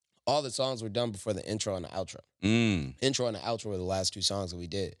all the songs were done before the intro and the outro. Intro and the outro were the last two songs that we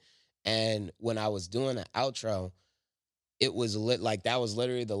did. And when I was doing the outro, it was like that was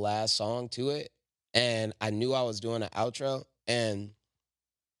literally the last song to it. And I knew I was doing an outro. And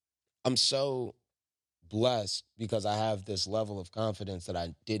I'm so blessed because I have this level of confidence that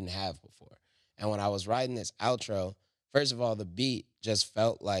I didn't have before. And when I was writing this outro, first of all, the beat just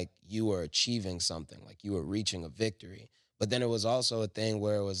felt like you were achieving something, like you were reaching a victory. But then it was also a thing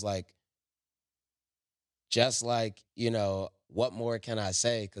where it was like, just like, you know, what more can I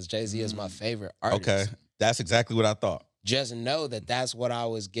say? Because Jay-Z is my favorite artist. okay, that's exactly what I thought. Just know that that's what I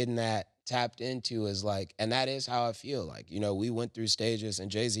was getting at, tapped into is like, and that is how I feel. Like, you know, we went through stages, and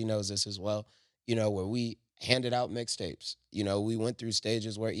Jay-Z knows this as well, you know, where we handed out mixtapes. You know, we went through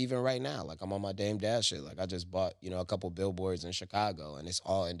stages where even right now, like I'm on my Dame Dash shit. Like I just bought, you know, a couple billboards in Chicago and it's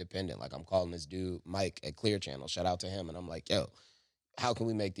all independent. Like I'm calling this dude Mike at Clear Channel. Shout out to him. And I'm like, yo, how can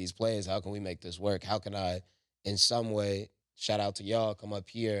we make these plays? How can we make this work? How can I, in some way, shout out to y'all, come up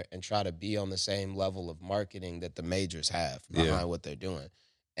here and try to be on the same level of marketing that the majors have behind what they're doing.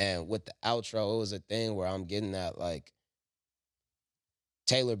 And with the outro, it was a thing where I'm getting at, like,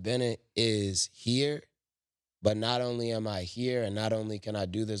 Taylor Bennett is here, but not only am I here and not only can I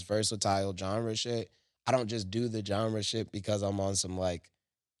do this versatile genre shit, I don't just do the genre shit because I'm on some, like,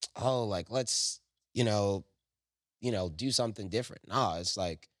 oh, like, let's, you know, do something different. Nah, it's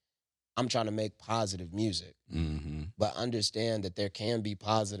like, I'm trying to make positive music, but understand that there can be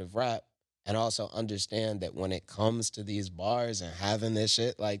positive rap, and also understand that when it comes to these bars and having this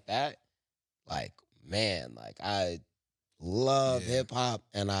shit like that, like, man, like, I love hip hop,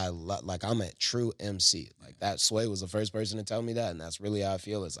 and I like, I'm a true MC. Like, that Sway was the first person to tell me that, and that's really how I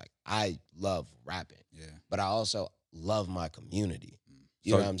feel. It's like, I love rapping, but I also love my community.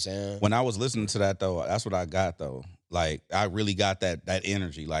 You know what I'm saying? When I was listening to that, though, that's what I got, though. Like, I really got that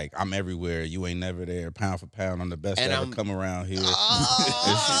energy. Like, I'm everywhere. You ain't never there. Pound for pound, I'm the best to ever come around here. Don't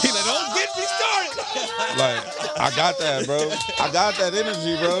get me started. Like, I got that, bro. I got that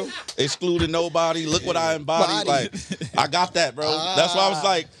energy, bro. Excluding nobody. Look what I embody. Like, I got that, bro. That's why I was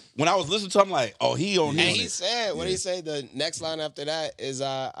like, when I was listening to him, like, oh, he on here. And he said, what he said, the next line after that is,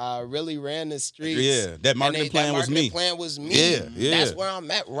 I really ran the streets. Yeah, that marketing plan was me. Plan was me. Yeah. That's where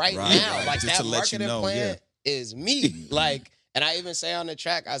I'm at right now. Like, just that to let marketing you know, plan is me. Like, and I even say on the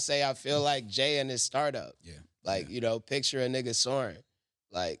track, I say I feel like Jay and his startup. Yeah. Like, you know, picture a nigga soaring.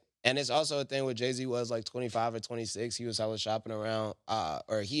 Like, and it's also a thing where Jay-Z was like 25 or 26. He was hella shopping around,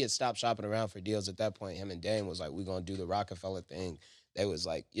 or he had stopped shopping around for deals at that point. Him and Dame was like, we're going to do the Rockefeller thing. They was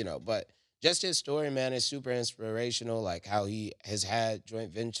like, you know, but just his story, man, is super inspirational. Like how he has had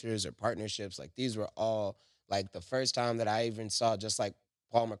joint ventures or partnerships. Like these were all, like the first time that I even saw, just like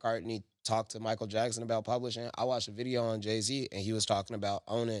Paul McCartney talked to Michael Jackson about publishing, I watched a video on Jay-Z and he was talking about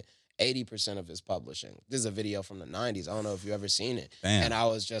owning 80% of his publishing. This is a video from the 90s. I don't know if you've ever seen it. Damn. And I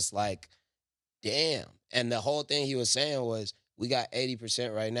was just like, damn. And the whole thing he was saying was, we got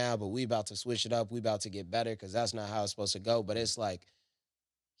 80% right now, but we about to switch it up. We about to get better because that's not how it's supposed to go. But it's like,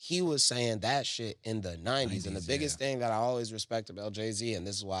 he was saying that shit in the 90s. And the biggest thing that I always respect about Jay-Z, and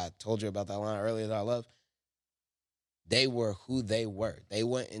this is why I told you about that line earlier that I love, they were who they were. They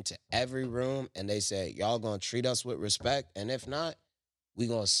went into every room and they said, y'all gonna treat us with respect. And if not, we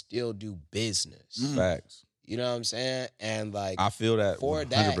gonna still do business. Facts. You know what I'm saying? And like, I feel that for 100%.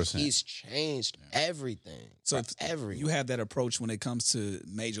 that, he's changed everything. So everything. You have that approach when it comes to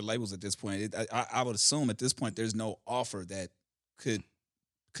major labels at this point. I would assume at this point there's no offer that could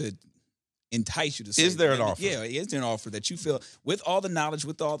entice you to say. Is there an offer? Yeah, is there an offer that you feel, with all the knowledge,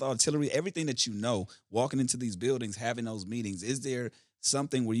 with all the artillery, everything that you know, walking into these buildings, having those meetings, is there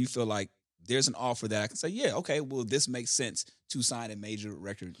something where you feel like there's an offer that I can say, yeah, okay, well, this makes sense to sign a major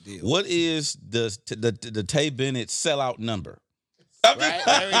record deal? What is the Tay Bennett sellout number? Right?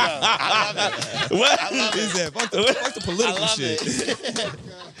 There we go. I love it. What I love is it. that? Fuck the political I love shit.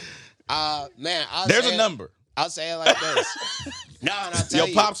 it. Man, There's a number. I'll say it like this. No, and I'll tell Your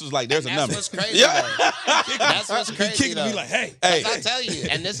you. pops was like, there's a number. That's what's crazy. Yeah. Though. That's what's crazy. Kicking me like, hey. I'll tell you,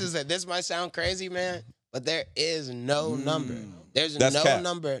 and this might sound crazy, man, but there is no number. There's no cap.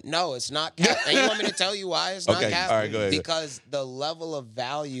 number. No, it's not cap. And you want me to tell you why it's not cap? All right, go ahead. Because the level of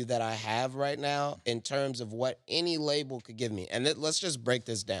value that I have right now in terms of what any label could give me, and let's just break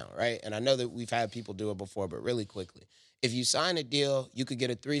this down, right? And I know that we've had people do it before, but really quickly. If you sign a deal, you could get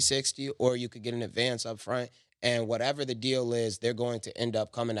a 360 or you could get an advance up front, and whatever the deal is, they're going to end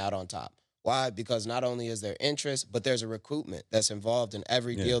up coming out on top. Why? Because not only is there interest, but there's a recoupment that's involved in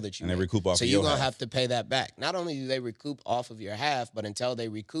every deal that you make. And they recoup off so of you're your going to half. have to pay that back. Not only do they recoup off of your half, but until they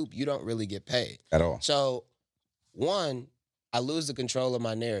recoup, you don't really get paid. At all. So, one, I lose the control of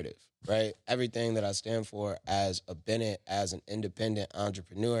my narrative, right? Everything that I stand for as a Bennett, as an independent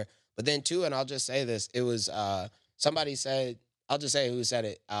entrepreneur. But then two, and I'll just say this, it was somebody said, I'll just say who said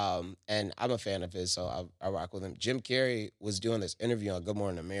it, and I'm a fan of his, so I rock with him. Jim Carrey was doing this interview on Good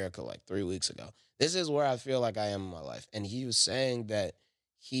Morning America like 3 weeks ago. This is where I feel like I am in my life. And he was saying that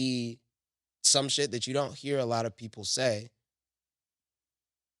some shit that you don't hear a lot of people say,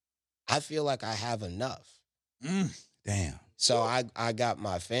 I feel like I have enough. Damn. So I got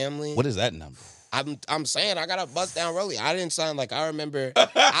my family. What is that number? I'm saying I got a bust down rollie. I didn't sound like I remember.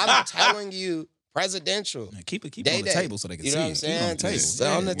 I'm telling you, presidential. Man, keep it on the table so they can see it. You know what I'm saying? Keep it It's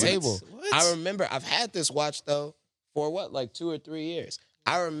on the table. What? I remember I've had this watch though for like 2 or 3 years.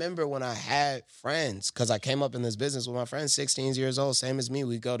 I remember when I had friends, because I came up in this business with my friends, 16 years old, same as me.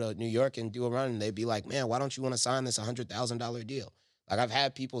 We go to New York and do a run, and they'd be like, man, why don't you want to sign this $100,000 deal? Like, I've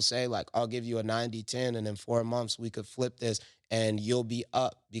had people say, like, I'll give you a 90-10, and in 4 months we could flip this, and you'll be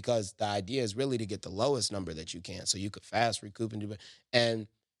up, because the idea is really to get the lowest number that you can, so you could fast recoup and do it. And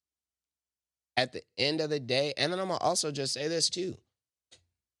at the end of the day, and then I'm going to also just say this too,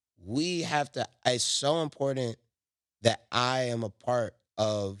 we have to, it's so important that I am a part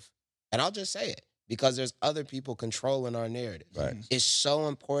of, and I'll just say it, because there's other people controlling our narrative. Right. It's so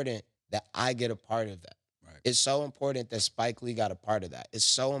important that I get a part of that. Right. It's so important that Spike Lee got a part of that. It's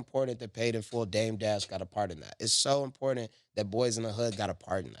so important that Paid in Full Dame Dash got a part in that. It's so important that Boys in the Hood got a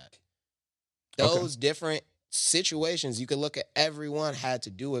part in that. Those different situations, you could look at, everyone had to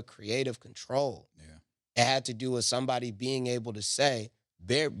do with creative control. Yeah. It had to do with somebody being able to say,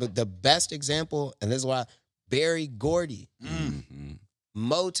 but the best example, and this is why, Berry Gordy,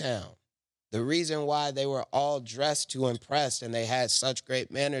 Motown. The reason why they were all dressed to impress and they had such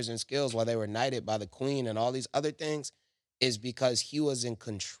great manners and skills while they were knighted by the Queen and all these other things is because he was in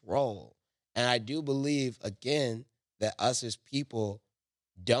control. And I do believe, again, that us as people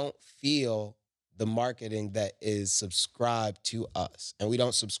don't feel the marketing that is subscribed to us. And we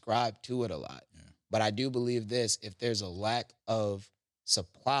don't subscribe to it a lot. Yeah. But I do believe this, if there's a lack of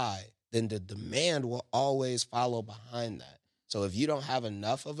supply, then the demand will always follow behind that. So if you don't have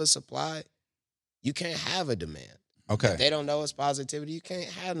enough of a supply, you can't have a demand. Okay. If they don't know it's positivity, you can't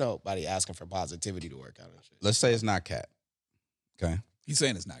have nobody asking for positivity to work out and shit. Let's say it's not Cap. Okay. He's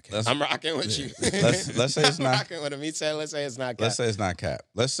saying it's not Cap. I'm rocking with you. Let's say it's I'm not. rocking with him. He said, let's say it's not Cap. Let's say it's not Cap.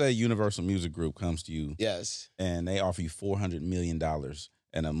 Let's say Universal Music Group comes to you Yes. and they offer you $400 million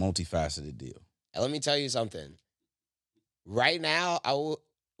and a multifaceted deal. And let me tell you something. Right now, I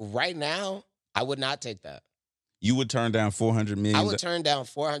would not take that. You would turn down $400 million. I would turn down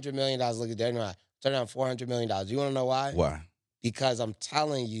 $400 million. Look at that. Turn down $400 million. You want to know why? Why? Because I'm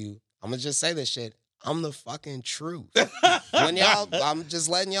telling you, I'm going to just say this shit. I'm the fucking truth. I'm just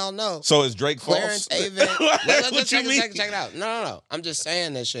letting y'all know. So is Drake Clarence false? Avon. Let's What check you mean? it out. No. I'm just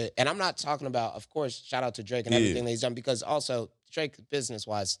saying this shit. And I'm not talking about, of course, shout out to Drake and everything that he's done, because also Drake,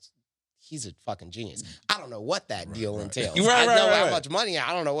 business-wise, he's a fucking genius. I don't know what that deal entails. I know how much money,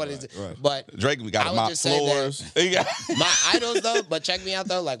 I don't know what it is. But Drake, we got I to would mop just say floors. my idols, though, but check me out,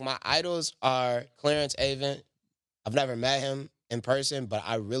 though. Like, my idols are Clarence Avon. I've never met him in person, but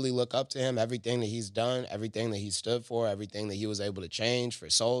I really look up to him. Everything that he's done, everything that he stood for, everything that he was able to change for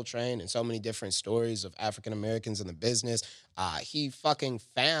Soul Train, and so many different stories of African Americans in the business. He fucking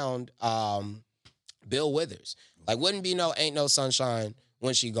found Bill Withers. Like, wouldn't be no Ain't No Sunshine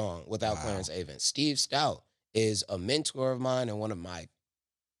When She Gone without Clarence Avon. Steve Stout is a mentor of mine and one of my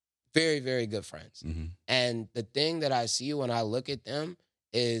very, very good friends. Mm-hmm. And the thing that I see when I look at them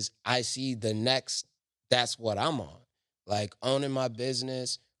is I see the next, that's what I'm on. Like, owning my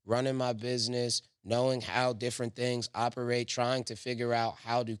business, running my business, knowing how different things operate, trying to figure out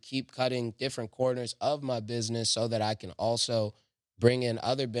how to keep cutting different corners of my business so that I can also bring in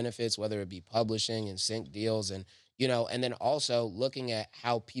other benefits, whether it be publishing and sync deals and, you know, and then also looking at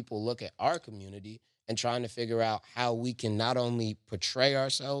how people look at our community and trying to figure out how we can not only portray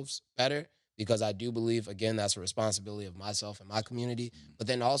ourselves better, because I do believe, again, that's a responsibility of myself and my community, but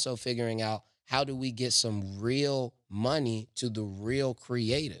then also figuring out how do we get some real money to the real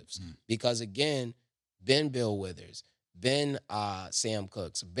creatives? Because, again, been Bill Withers, been Sam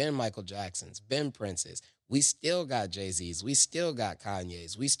Cooks, been Michael Jacksons, been Princes. We still got Jay-Z's. We still got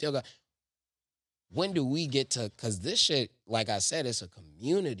Kanye's. We still got... When do we get to... Because this shit, like I said, it's a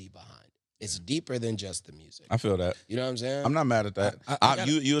community behind it. It's deeper than just the music. I feel that. You know what I'm saying? I'm not mad at that.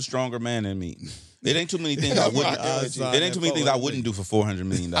 You a stronger man than me. It ain't too many things I wouldn't. It ain't too many things I wouldn't do for $400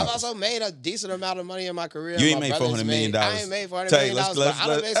 million. I've also made a decent amount of money in my career. You ain't made $400 million. I ain't made $400 million, but I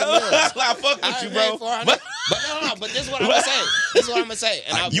done made some millions. I fuck with you, bro. But no. But this is what I'm gonna say. This is what I'm gonna say.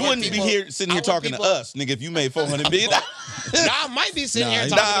 And you wouldn't be here sitting here talking to us, nigga, if you made $400 million. I might be sitting here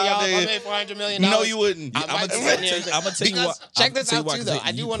talking to y'all if I made $400 million. No, you wouldn't. I'm gonna tell you what. Check this out too, though.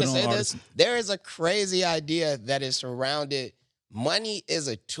 I do want to say this. There is a crazy idea that is surrounded. Money is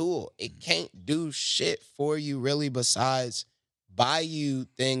a tool. It can't do shit for you really besides buy you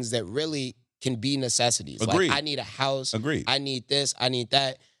things that really can be necessities. Agreed. Like, I need a house. Agreed. I need this. I need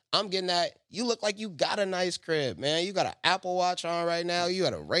that. I'm getting that. You look like you got a nice crib, man. You got an Apple Watch on right now. You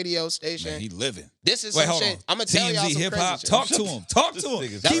got a radio station. Man, he living. This is some shit. I'm going to tell y'all some hip hop. crazy Talk shit. to him. Talk to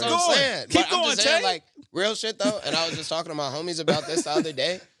him. That's Keep what I'm going. saying. Keep But I'm going, just saying, Tay. like, real shit, though. And I was just talking to my homies about this the other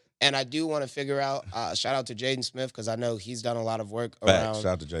day. And I do want to figure out, shout out to Jaden Smith, because I know he's done a lot of work around, Shout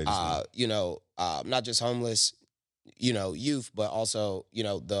out to Jaden Smith. you know, not just homeless youth, but also,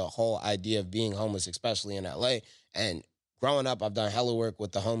 the whole idea of being homeless, especially in LA. And growing up, I've done hella work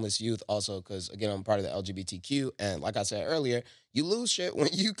with the homeless youth also because, again, I'm part of the LGBTQ. And like I said earlier, you lose shit when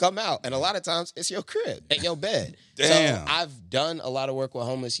you come out. And a lot of times it's your crib and your bed. Damn. So I've done a lot of work with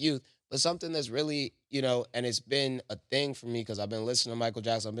homeless youth, but something that's really, and it's been a thing for me because I've been listening to Michael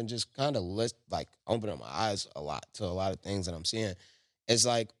Jackson. I've been just kind of opening my eyes a lot to a lot of things that I'm seeing. It's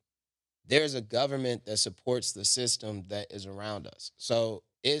like, there's a government that supports the system that is around us. So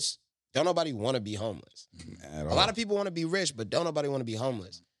don't nobody want to be homeless. A lot of people want to be rich, but don't nobody want to be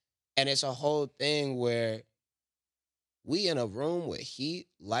homeless. And it's a whole thing where we in a room with heat,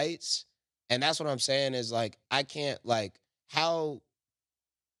 lights, and that's what I'm saying is like, I can't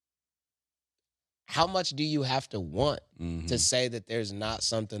how much do you have to want to say that there's not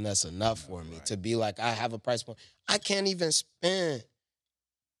something that's enough for me to be like, I have a price point. I can't even spend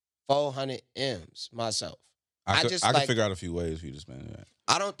 400 M's myself. I could figure out a few ways for you to spend that.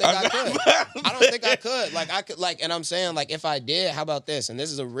 I don't think I could. I don't think I could. And I'm saying, if I did, how about this? And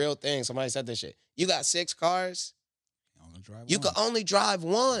this is a real thing. Somebody said this shit. You got 6 cars. You can only drive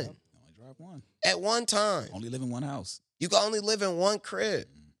one. Only drive one. At one time. Only live in one house. You can only live in one crib.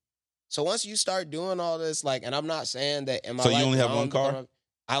 So once you start doing all this, and I'm not saying that in my life. So you only have one car?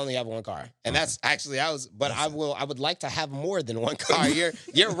 I only have one car. And that's actually, I would like to have more than one car.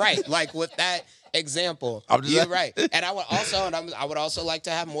 You're right. With that example, you're right. And I would also like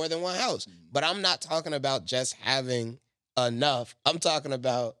to have more than one house. But I'm not talking about just having enough. I'm talking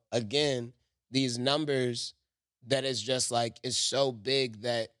about, again, these numbers that is just it's so big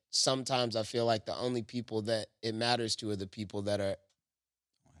that sometimes I feel like the only people that it matters to are the people that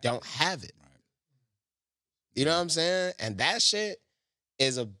don't have it. You know what I'm saying? And that shit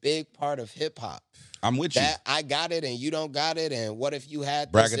is a big part of hip hop. I'm with you. That I got it and you don't got it, and what if you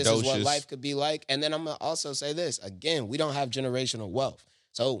had this? This is what life could be like. And then I'm gonna also say this again: we don't have generational wealth,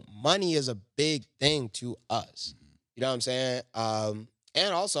 so money is a big thing to us. You know what I'm saying?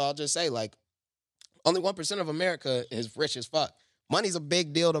 And also, I'll just say only 1% of America is rich as fuck. Money's a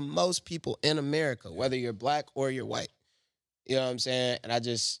big deal to most people in America, whether you're black or you're white. You know what I'm saying? And I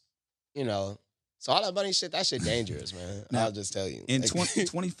just, so all that money shit, that shit dangerous, man. Now, I'll just tell you. In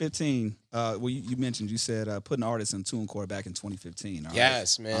 2015, you mentioned, you said putting artists in TuneCore back in 2015. All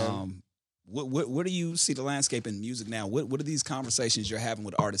yes, right? man. Where do you see the landscape in music now? What are these conversations you're having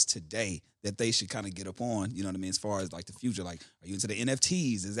with artists today that they should kind of get up on? You know what I mean? As far as the future, are you into the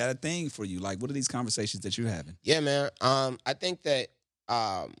NFTs? Is that a thing for you? What are these conversations that you're having? Yeah, man. I think that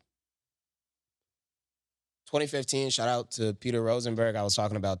 2015, shout out to Peter Rosenberg. I was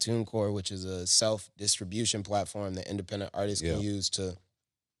talking about TuneCore, which is a self-distribution platform that independent artists can use to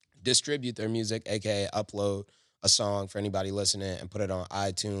distribute their music, aka upload a song for anybody listening and put it on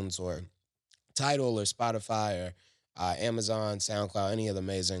iTunes or Tidal or Spotify or Amazon, SoundCloud, any of the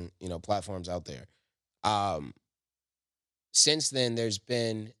amazing platforms out there. Since then, there's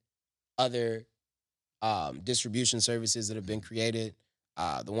been other distribution services that have been created.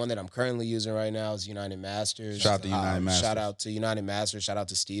 The one that I'm currently using right now is United Masters. Shout out to United Masters. Shout out to United Masters. Shout out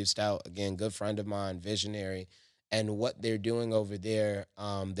to Steve Stout. Again, good friend of mine, visionary. And what they're doing over there,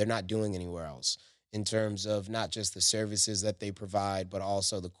 they're not doing anywhere else in terms of not just the services that they provide, but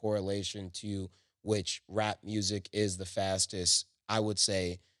also the correlation to which rap music is the fastest, I would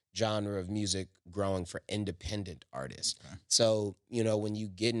say, genre of music growing for independent artists. Okay. So, when you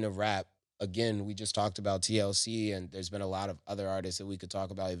get into rap, again, we just talked about TLC, and there's been a lot of other artists that we could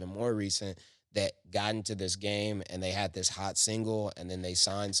talk about even more recent that got into this game and they had this hot single and then they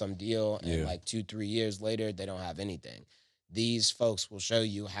signed some deal and 2-3 years later, they don't have anything. These folks will show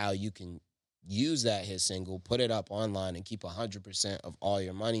you how you can use that hit single, put it up online and keep 100% of all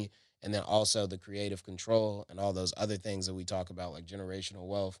your money. And then also the creative control and all those other things that we talk about, like generational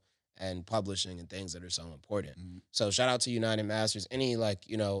wealth and publishing and things that are so important. Mm-hmm. So shout out to United Masters. Any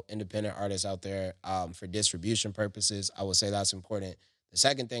independent artists out there for distribution purposes, I would say that's important. The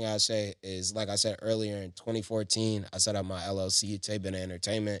second thing I say is, like I said earlier, in 2014, I set up my LLC, Bennett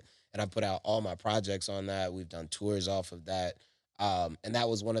Entertainment, and I put out all my projects on that. We've done tours off of that. And that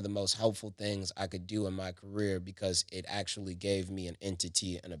was one of the most helpful things I could do in my career because it actually gave me an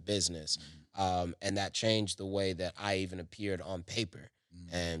entity and a business. Mm-hmm. And that changed the way that I even appeared on paper.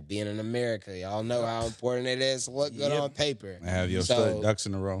 And being in America, y'all know how important it is to look good on paper. Have your ducks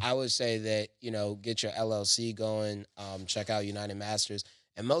in a row. I would say that, get your LLC going, check out United Masters,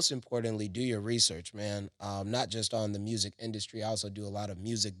 and most importantly, do your research, man. Not just on the music industry. I also do a lot of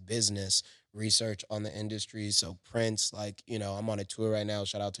music business research on the industry. So Prince, I'm on a tour right now.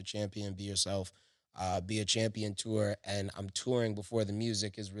 Shout out to Champion, Be Yourself. Be a Champion tour, and I'm touring before the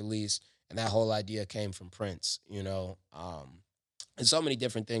music is released. And that whole idea came from Prince, and so many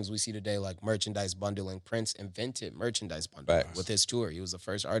different things we see today, like merchandise bundling. Prince invented merchandise bundling Facts. with his tour. He was the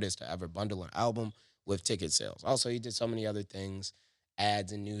first artist to ever bundle an album with ticket sales. Also, he did so many other things,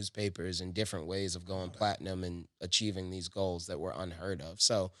 ads in newspapers and different ways of going platinum and achieving these goals that were unheard of.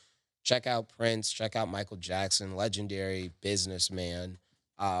 So check out Prince, check out Michael Jackson, legendary businessman.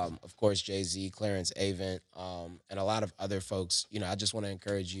 Of course, Jay-Z, Clarence Avant, and a lot of other folks. I just want to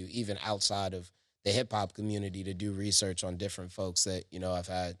encourage you, even outside of the hip hop community, to do research on different folks that, have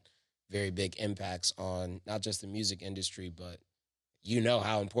had very big impacts on not just the music industry, but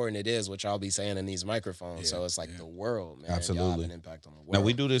how important it is, which I'll be saying in these microphones. So it's like the world, man. Absolutely. Y'all have an impact on the world. Now,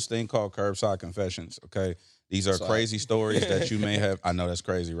 we do this thing called Curbside Confessions, okay? These are crazy stories that you may have. I know that's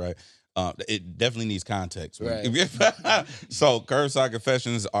crazy, right? It definitely needs context. Right. So Curbside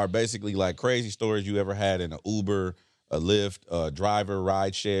Confessions are basically like crazy stories you ever had in an Uber, a Lyft, a driver,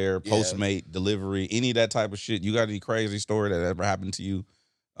 rideshare, Postmate, delivery, any of that type of shit. You got any crazy story that ever happened to you?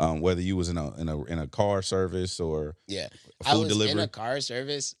 Whether you was in a car service or Yeah, food I was delivery. in a car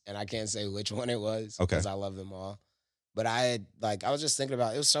service, and I can't say which one it was Okay. because I love them all. But I was just thinking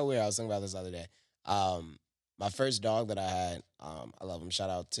about, it was so weird. I was thinking about this the other day. My first dog that I had, I love him.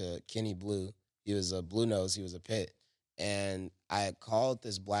 Shout out to Kenny Blue. He was a blue nose. He was a pit. And I had called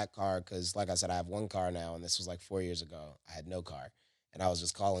this black car because, like I said, I have one car now, and this was like 4 years ago. I had no car, and I was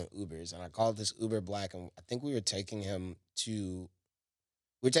just calling Ubers. And I called this Uber black, and I think we were taking him to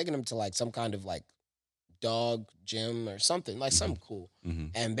like some kind of like dog gym or something, like something cool. Mm-hmm.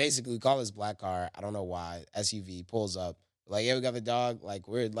 And basically we call this black car, I don't know why, SUV pulls up. Like, yeah, we got the dog. Like,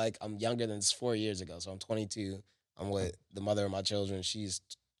 I'm younger than this 4 years ago. So I'm 22. I'm with the mother of my children. She's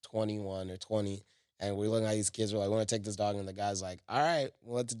 21 or 20. And we're looking at these kids. We're like, we want to take this dog. And the guy's like, all right,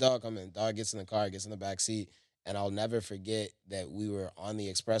 we'll let the dog come in. Dog gets in the car, gets in the back seat. And I'll never forget that we were on the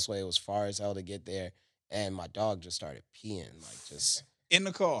expressway. It was far as hell to get there. And my dog just started peeing, like just in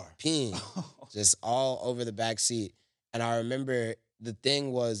the car. Peeing, just all over the back seat. And I remember the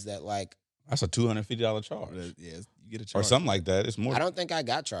thing was that, like, that's a $250 charge. Yeah, you get a charge. Or something like that. It's more. I don't think I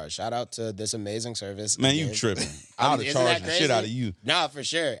got charged. Shout out to this amazing service. Man, again. you tripping. I would have charged the shit out of you. No, for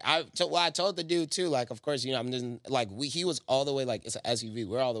sure. I told the dude too, like, of course, I'm just like, he was all the way, like, it's an SUV.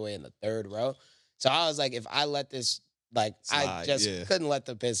 We're all the way in the third row. So I was like, if I let this, like, slide, I just couldn't let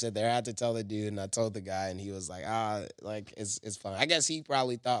the piss sit there. I had to tell the dude, and I told the guy, and he was like, like, it's fine. I guess he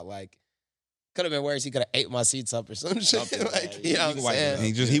probably thought, like, could have been worse. He could have ate my seats up or some shit. Like, you know what I'm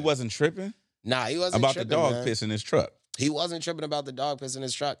saying? He wasn't tripping? Nah, he wasn't about tripping, the dog man. piss in his truck. He wasn't tripping about the dog piss in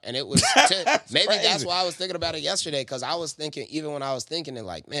his truck. And it was, maybe crazy. that's why I was thinking about it yesterday, because I was thinking, even when I was thinking it,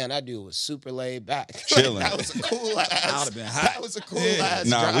 like, man, that dude was super laid back. Chilling. That was a cool ass. I would have been hot. That was a cool ass.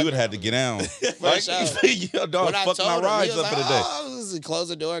 Nah, driver. we would have had to get down. Like, your dog When I fucked my told him, he rides was up like, for the day. he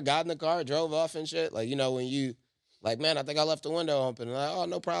closed the door, got in the car, drove off and shit. Like, when you, like, man, I think I left the window open. And like, oh,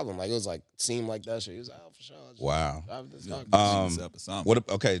 no problem. Like, it was like, seemed like that shit. He was like, oh, for sure. Wow. This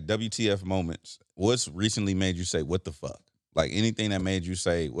Okay, WTF moments. What's recently made you say, what the fuck? Like, anything that made you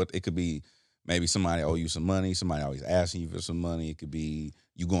say, what? It could be maybe somebody owe you some money, somebody always asking you for some money. It could be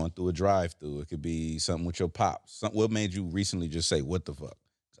you going through a drive-through. It could be something with your pops. What made you recently just say, what the fuck?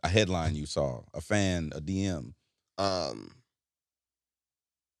 A headline you saw, a fan, a DM.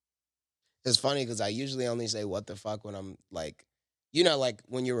 It's funny because I usually only say what the fuck when I'm like, like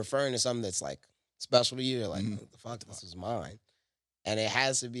when you're referring to something that's like special to you, you're like, what the fuck, this is mine. And it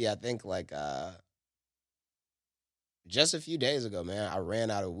has to be, I think, like just a few days ago, man, I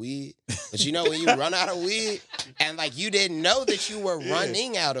ran out of weed. But when you run out of weed and like you didn't know that you were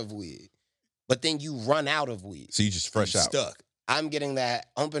running out of weed, but then you run out of weed. So you just fresh out. Stuck. I'm getting that,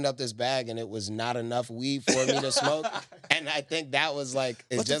 opened up this bag, and it was not enough weed for me to smoke. And I think that was like,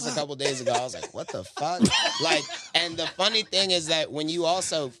 just a couple days ago, I was like, what the fuck? Like, and the funny thing is that when you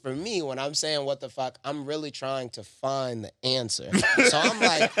also, for me, when I'm saying what the fuck, I'm really trying to find the answer. So I'm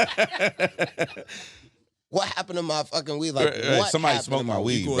like, what happened to my fucking weed? Like, what somebody happened smoked to my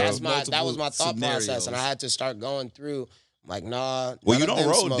weed. That was my thought scenarios. process, and I had to start going through. I'm like, nah. Well, you none of don't them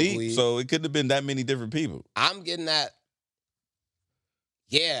roll smoke deep, weed. so it couldn't have been that many different people. I'm getting that.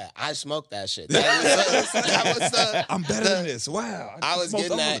 Yeah, I smoked that shit. That was the. I'm better than this. Wow. I was smoked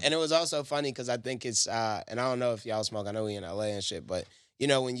getting all that, of and it was also funny because I think it's, and I don't know if y'all smoke. I know we in LA and shit, but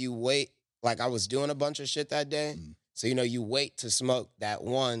when you wait, like I was doing a bunch of shit that day, so you wait to smoke that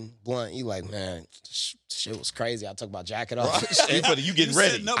one blunt. You like, man, shit was crazy. I took my jacket off. And shit. You getting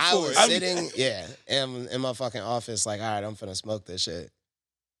ready? I was sitting, in my fucking office, like, all right, I'm finna smoke this shit.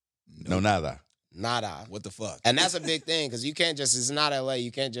 No nada. Nada. What the fuck? And that's a big thing because you can't just, it's not LA. You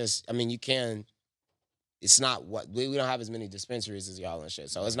can't just, I mean, you can it's not what we don't have as many dispensaries as y'all and shit.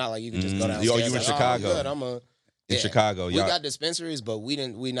 So it's not like you can just go downstairs. You in like, Chicago? Oh, good, in Chicago, we y'all got dispensaries, but we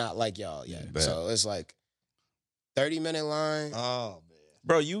not like y'all yet. So it's like 30-minute line. Oh man,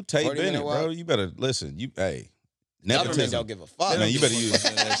 bro, you Tay 40 Bennett, minute bro. walk. You better listen. Government Nepotism. don't give a fuck. Man, you better use.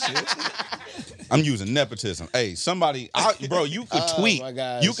 that shit. I'm using nepotism. Hey, somebody, bro, you could Oh, tweet. my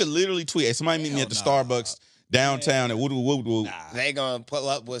gosh. You could literally tweet. Hey, somebody meet me at the Starbucks downtown at woo. They gonna pull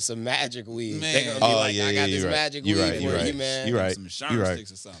up with some magic weed. Man. They gonna be like, yeah, I got yeah, this you're right. magic You're weed right, for you're you, right. man. You're right. Some Sharm You're right.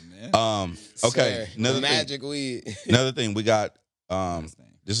 sticks or something, man. Okay. Sir, Another thing. magic weed. Another thing. We got.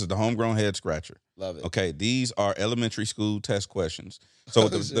 This is the homegrown head scratcher. Love it. Okay, these are elementary school test questions. So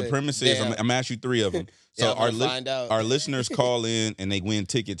the shit. premise is, Damn. I'm asking you 3 of them. So Yeah, I'm gonna find out. our listeners call in and they win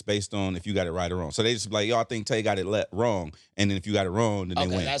tickets based on if you got it right or wrong. So they just be like, yo, I think Tay got it wrong, and then if you got it wrong, then they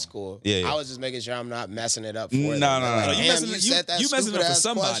Okay, win. that's cool. Yeah. I was just making sure I'm not messing it up for No, them. no, Like, no. You damn, messing you it- said that you messing it up for stupid-ass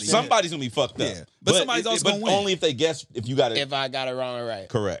somebody. question. Somebody's gonna be fucked up. Yeah. But somebody's also gonna win. Only if they guess if you got it If I got it wrong or right.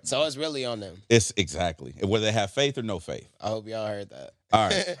 correct. So it's really on them. It's exactly whether they have faith or no faith. I hope y'all heard that. All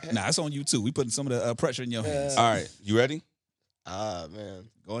right, Nah, it's on you too. We putting some of the pressure in your hands. all right. You ready? Ah, man.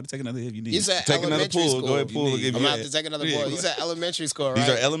 Go ahead and take another if you need. You said Take another elementary pull. school. Go ahead, pull. We'll give I'm you. going to have to take another Yeah. pull. You said elementary school, right? These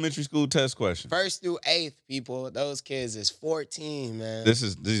are elementary school test questions. 1st through 8th, people. Those kids is 14, man.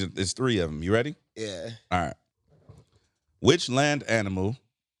 It's 3 of them. You ready? Yeah. All right. Which land animal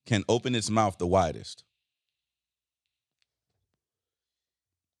can open its mouth the widest?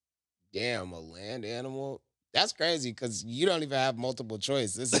 Damn, a land animal? That's crazy because you don't even have multiple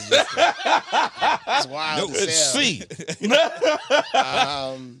choice. This is just it's wild No, as It's hell. C.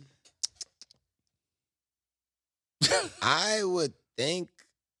 I would think.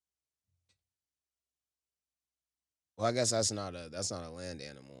 Well, I guess that's not a land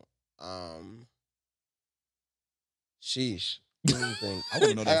animal. Sheesh. What do you think? I want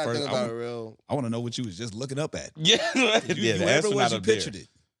to know I that gotta first. think about a real. I want to know what you was just looking up at. Yeah, You, yeah. The whoever answer was not you up there. pictured it.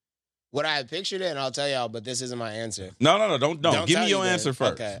 What I had pictured it, and I'll tell y'all, but this isn't my answer. No. Don't. Give tell me you your then. answer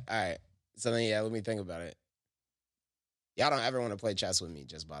first. Okay, all right. So then, yeah, let me think about it. Y'all don't ever want to play chess with me,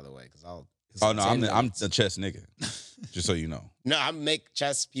 just by the way, because I'll. Oh no, I'm 10 the minutes. chess nigga. Just so you know. No, I make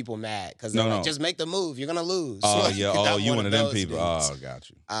chess people mad because No, they're no. like, just make the move. You're gonna lose. Oh Like, yeah. I'm Oh, you one of them those people. dudes. Oh, got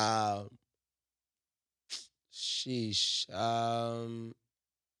you. Sheesh.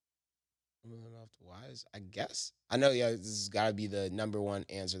 Wise, I guess. I know. Yeah, this has got to be the number one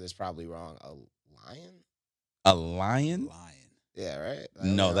answer. That's probably wrong. A lion? A lion? Lion. Yeah, right. I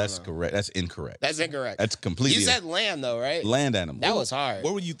No, don't that's know. correct. That's incorrect. That's incorrect. That's completely You said land though, right? land animal. That was hard.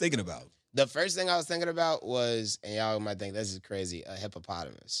 What were you thinking about? The first thing I was thinking about was, and y'all might think this is crazy, a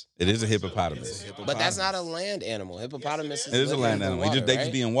hippopotamus. It is a hippopotamus. But that's not a land animal. Hippopotamus It is a living land in the animal. water, They just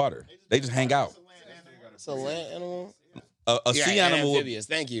right? be in water. They just hang out. It's a land animal. A You're sea right, animal. amphibious.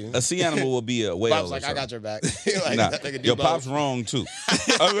 Thank you. A sea animal will be a whale. Pop's or like, I something. got your back. Like, Nah, that nigga do your both. pop's wrong too.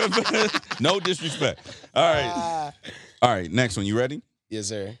 No disrespect. All right. Ah. All right. Next one. You ready? Yes,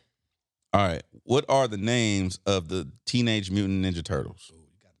 sir. All right. What are the names of the Teenage Mutant Ninja Turtles?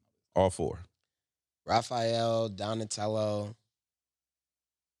 All 4. Raphael, Donatello.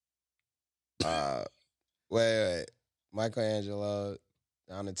 Wait. Michelangelo,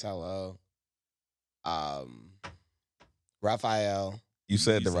 Donatello. Raphael. You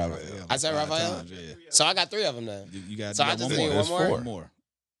said the You right. yeah, I said five Raphael? times, yeah. So I got 3 of them then. You got. So you I got just one need more. one more? One more.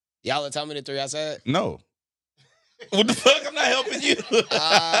 Y'all will tell me the 3 I said? No. What the fuck? I'm not helping you.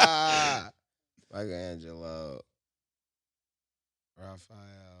 Michelangelo,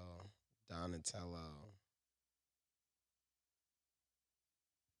 Raphael, Donatello.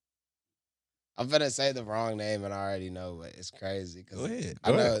 I'm gonna say the wrong name and I already know, but it's crazy. Go ahead.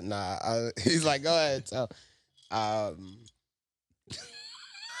 I Go know. ahead. Nah, he's like, go ahead. So,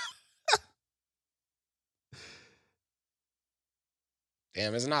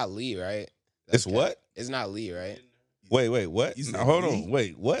 damn, it's not Lee, right? It's what? It's not Lee, right? Wait, what? You said Now, hold Lee? on.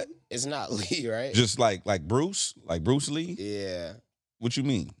 Wait, what? It's not Lee, right? Just like Bruce? Like Bruce Lee? Yeah. What you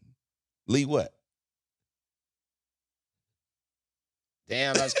mean? Lee what?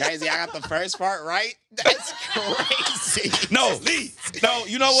 Damn, that's crazy. I got the first part right. That's crazy. No, Lee. No,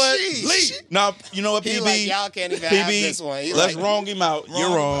 you know what? Sheesh. Lee. No, you know what, He PB? like, y'all can't even have PB, this one. He let's like, wrong him out.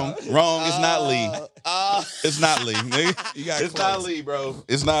 You're wrong. Wrong. It's not Lee. It's not Lee. nigga. You got It's close. not Lee, bro.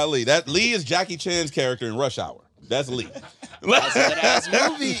 It's not Lee. That Lee is Jackie Chan's character in Rush Hour. That's Lee. That's a good-ass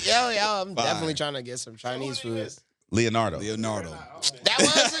movie. Yo, I'm Fine. definitely trying to get some Chinese food. Leonardo. Leonardo. That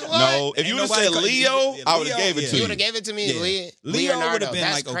wasn't what? No, if Ain't you would have nobody said call- Leo, yeah, I would have Leo, gave it yeah. to You you. would have gave it to me, Yeah. Leo Leo would've been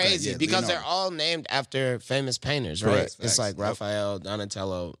That's like, okay, crazy yeah, because Leonardo. they're all named after famous painters, right? Correct. It's like Facts. Raphael,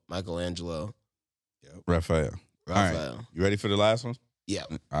 Donatello, Michelangelo. Raphael. All right. Raphael. You ready for the last one? Yeah.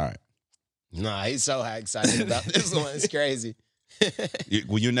 All right. Nah, he's so excited about this one. It's crazy.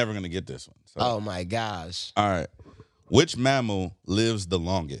 You're never gonna get this one. So. Oh my gosh. All right. Which mammal lives the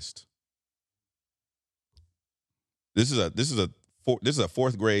longest? This is a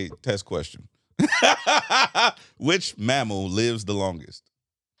fourth grade test question. Which mammal lives the longest?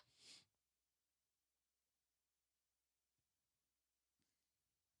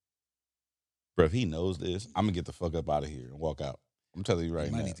 Bro, if he knows this, I'm gonna get the fuck up out of here and walk out. I'm telling you right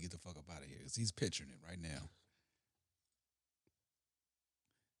He now. might need to get the fuck up out of here because he's picturing it right now.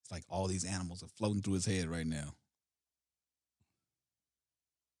 It's like all these animals are floating through his head right now.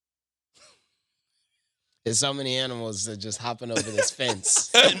 There's so many animals that just hopping over this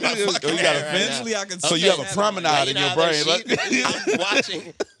fence. You got a fence? Usually I can So see you have a that. promenade in your brain. I'm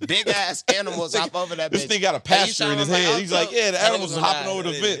watching big ass animals hop over that This bitch. thing got a pasture in his head. He's like, yeah, the animals is hopping over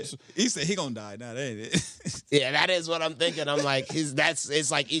the fence. He said he gonna die now, ain't it? Yeah, that is what I'm thinking. I'm like, it's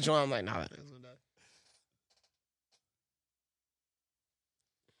like each one. I'm like, nah, that is what that.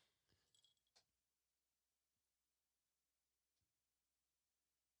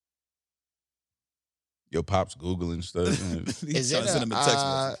 Your pop's Googling stuff. Is it send him a text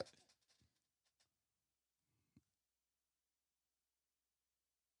message.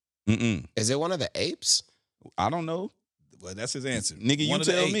 Is it one of the apes? I don't know. Well, that's his answer. Nigga, One you of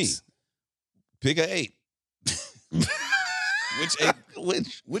the tell me. apes. Pick an ape. Which ape?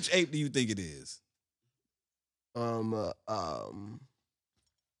 Which ape do you think it is? Um.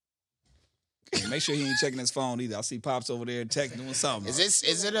 Make sure he ain't checking his phone either. I see Pops over there texting doing something. Is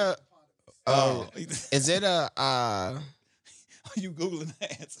it a? Is it a? Are you Googling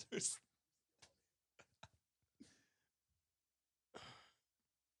the answers?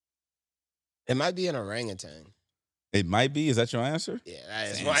 It might be an orangutan. It might be. Is that your answer? Yeah, that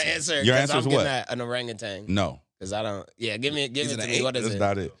is my answer. Your 'cause answer is I'm what? getting at an orangutan. No. Because I don't. Yeah, give it Is to it an me. ape? What is That's it?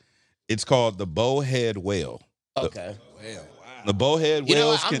 not it. It's called the bowhead whale. Okay. Well, wow. The bowhead You know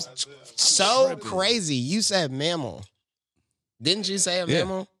whales what? I'm so crazy. You said mammal. Didn't you say a Yeah.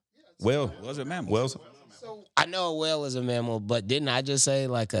 mammal? whale. Was it mammal? Whales. I know a whale is a mammal, but didn't I just say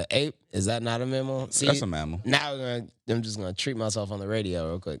like an ape? Is that not a mammal? See, That's a mammal. now I'm just gonna treat myself on the radio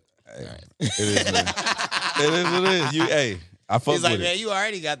real quick. Hey, All right. It is. Man. It is what it is. Hey, I fuck He's with like, it. man, you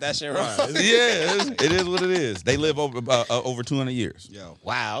already got that shit wrong. Yeah, it is what it is. They live over 200 years. Yo.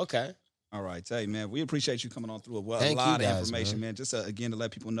 Wow. Okay. All right, hey man, we appreciate you coming on through. A Thank lot you of guys, information, man. Just again to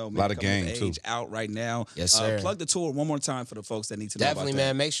let people know, man, Lot of coming game, of too. age out right now. Yes, sir. Plug the tour one more time for the folks that need to know Definitely, about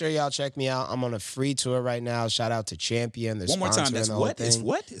man. Make sure y'all check me out. I'm on a free tour right now. Shout out to Champion. They're One more time. sponsoring That's the whole what? It's thing.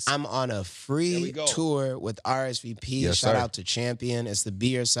 what? It's, I'm on a There free we go. tour with RSVP. Yes, Shout sir. out to Champion. It's the Be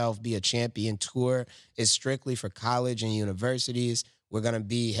Yourself, Be a Champion tour. It's strictly for college and universities. We're going to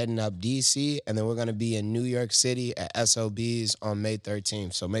be heading up DC, and then we're going to be in New York City at SOBs on May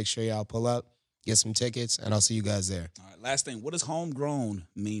 13th. So make sure y'all pull up, get some tickets, and I'll see you guys there. all right, last thing. What does homegrown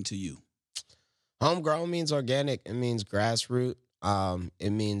mean to you? Homegrown means organic. It means grassroots. It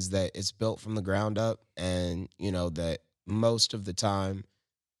means that it's built from the ground up, and you know that most of the time,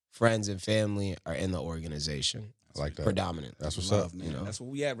 friends and family are in the organization. I like that. Predominant. That's what's Love, up. man. you know. That's what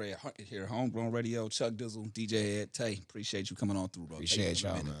we at right here. Homegrown Radio. Chuck Dizzle, DJ Ed, Tay. Appreciate you coming on through, bro. Thank you Appreciate for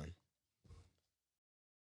y'all, being here. man.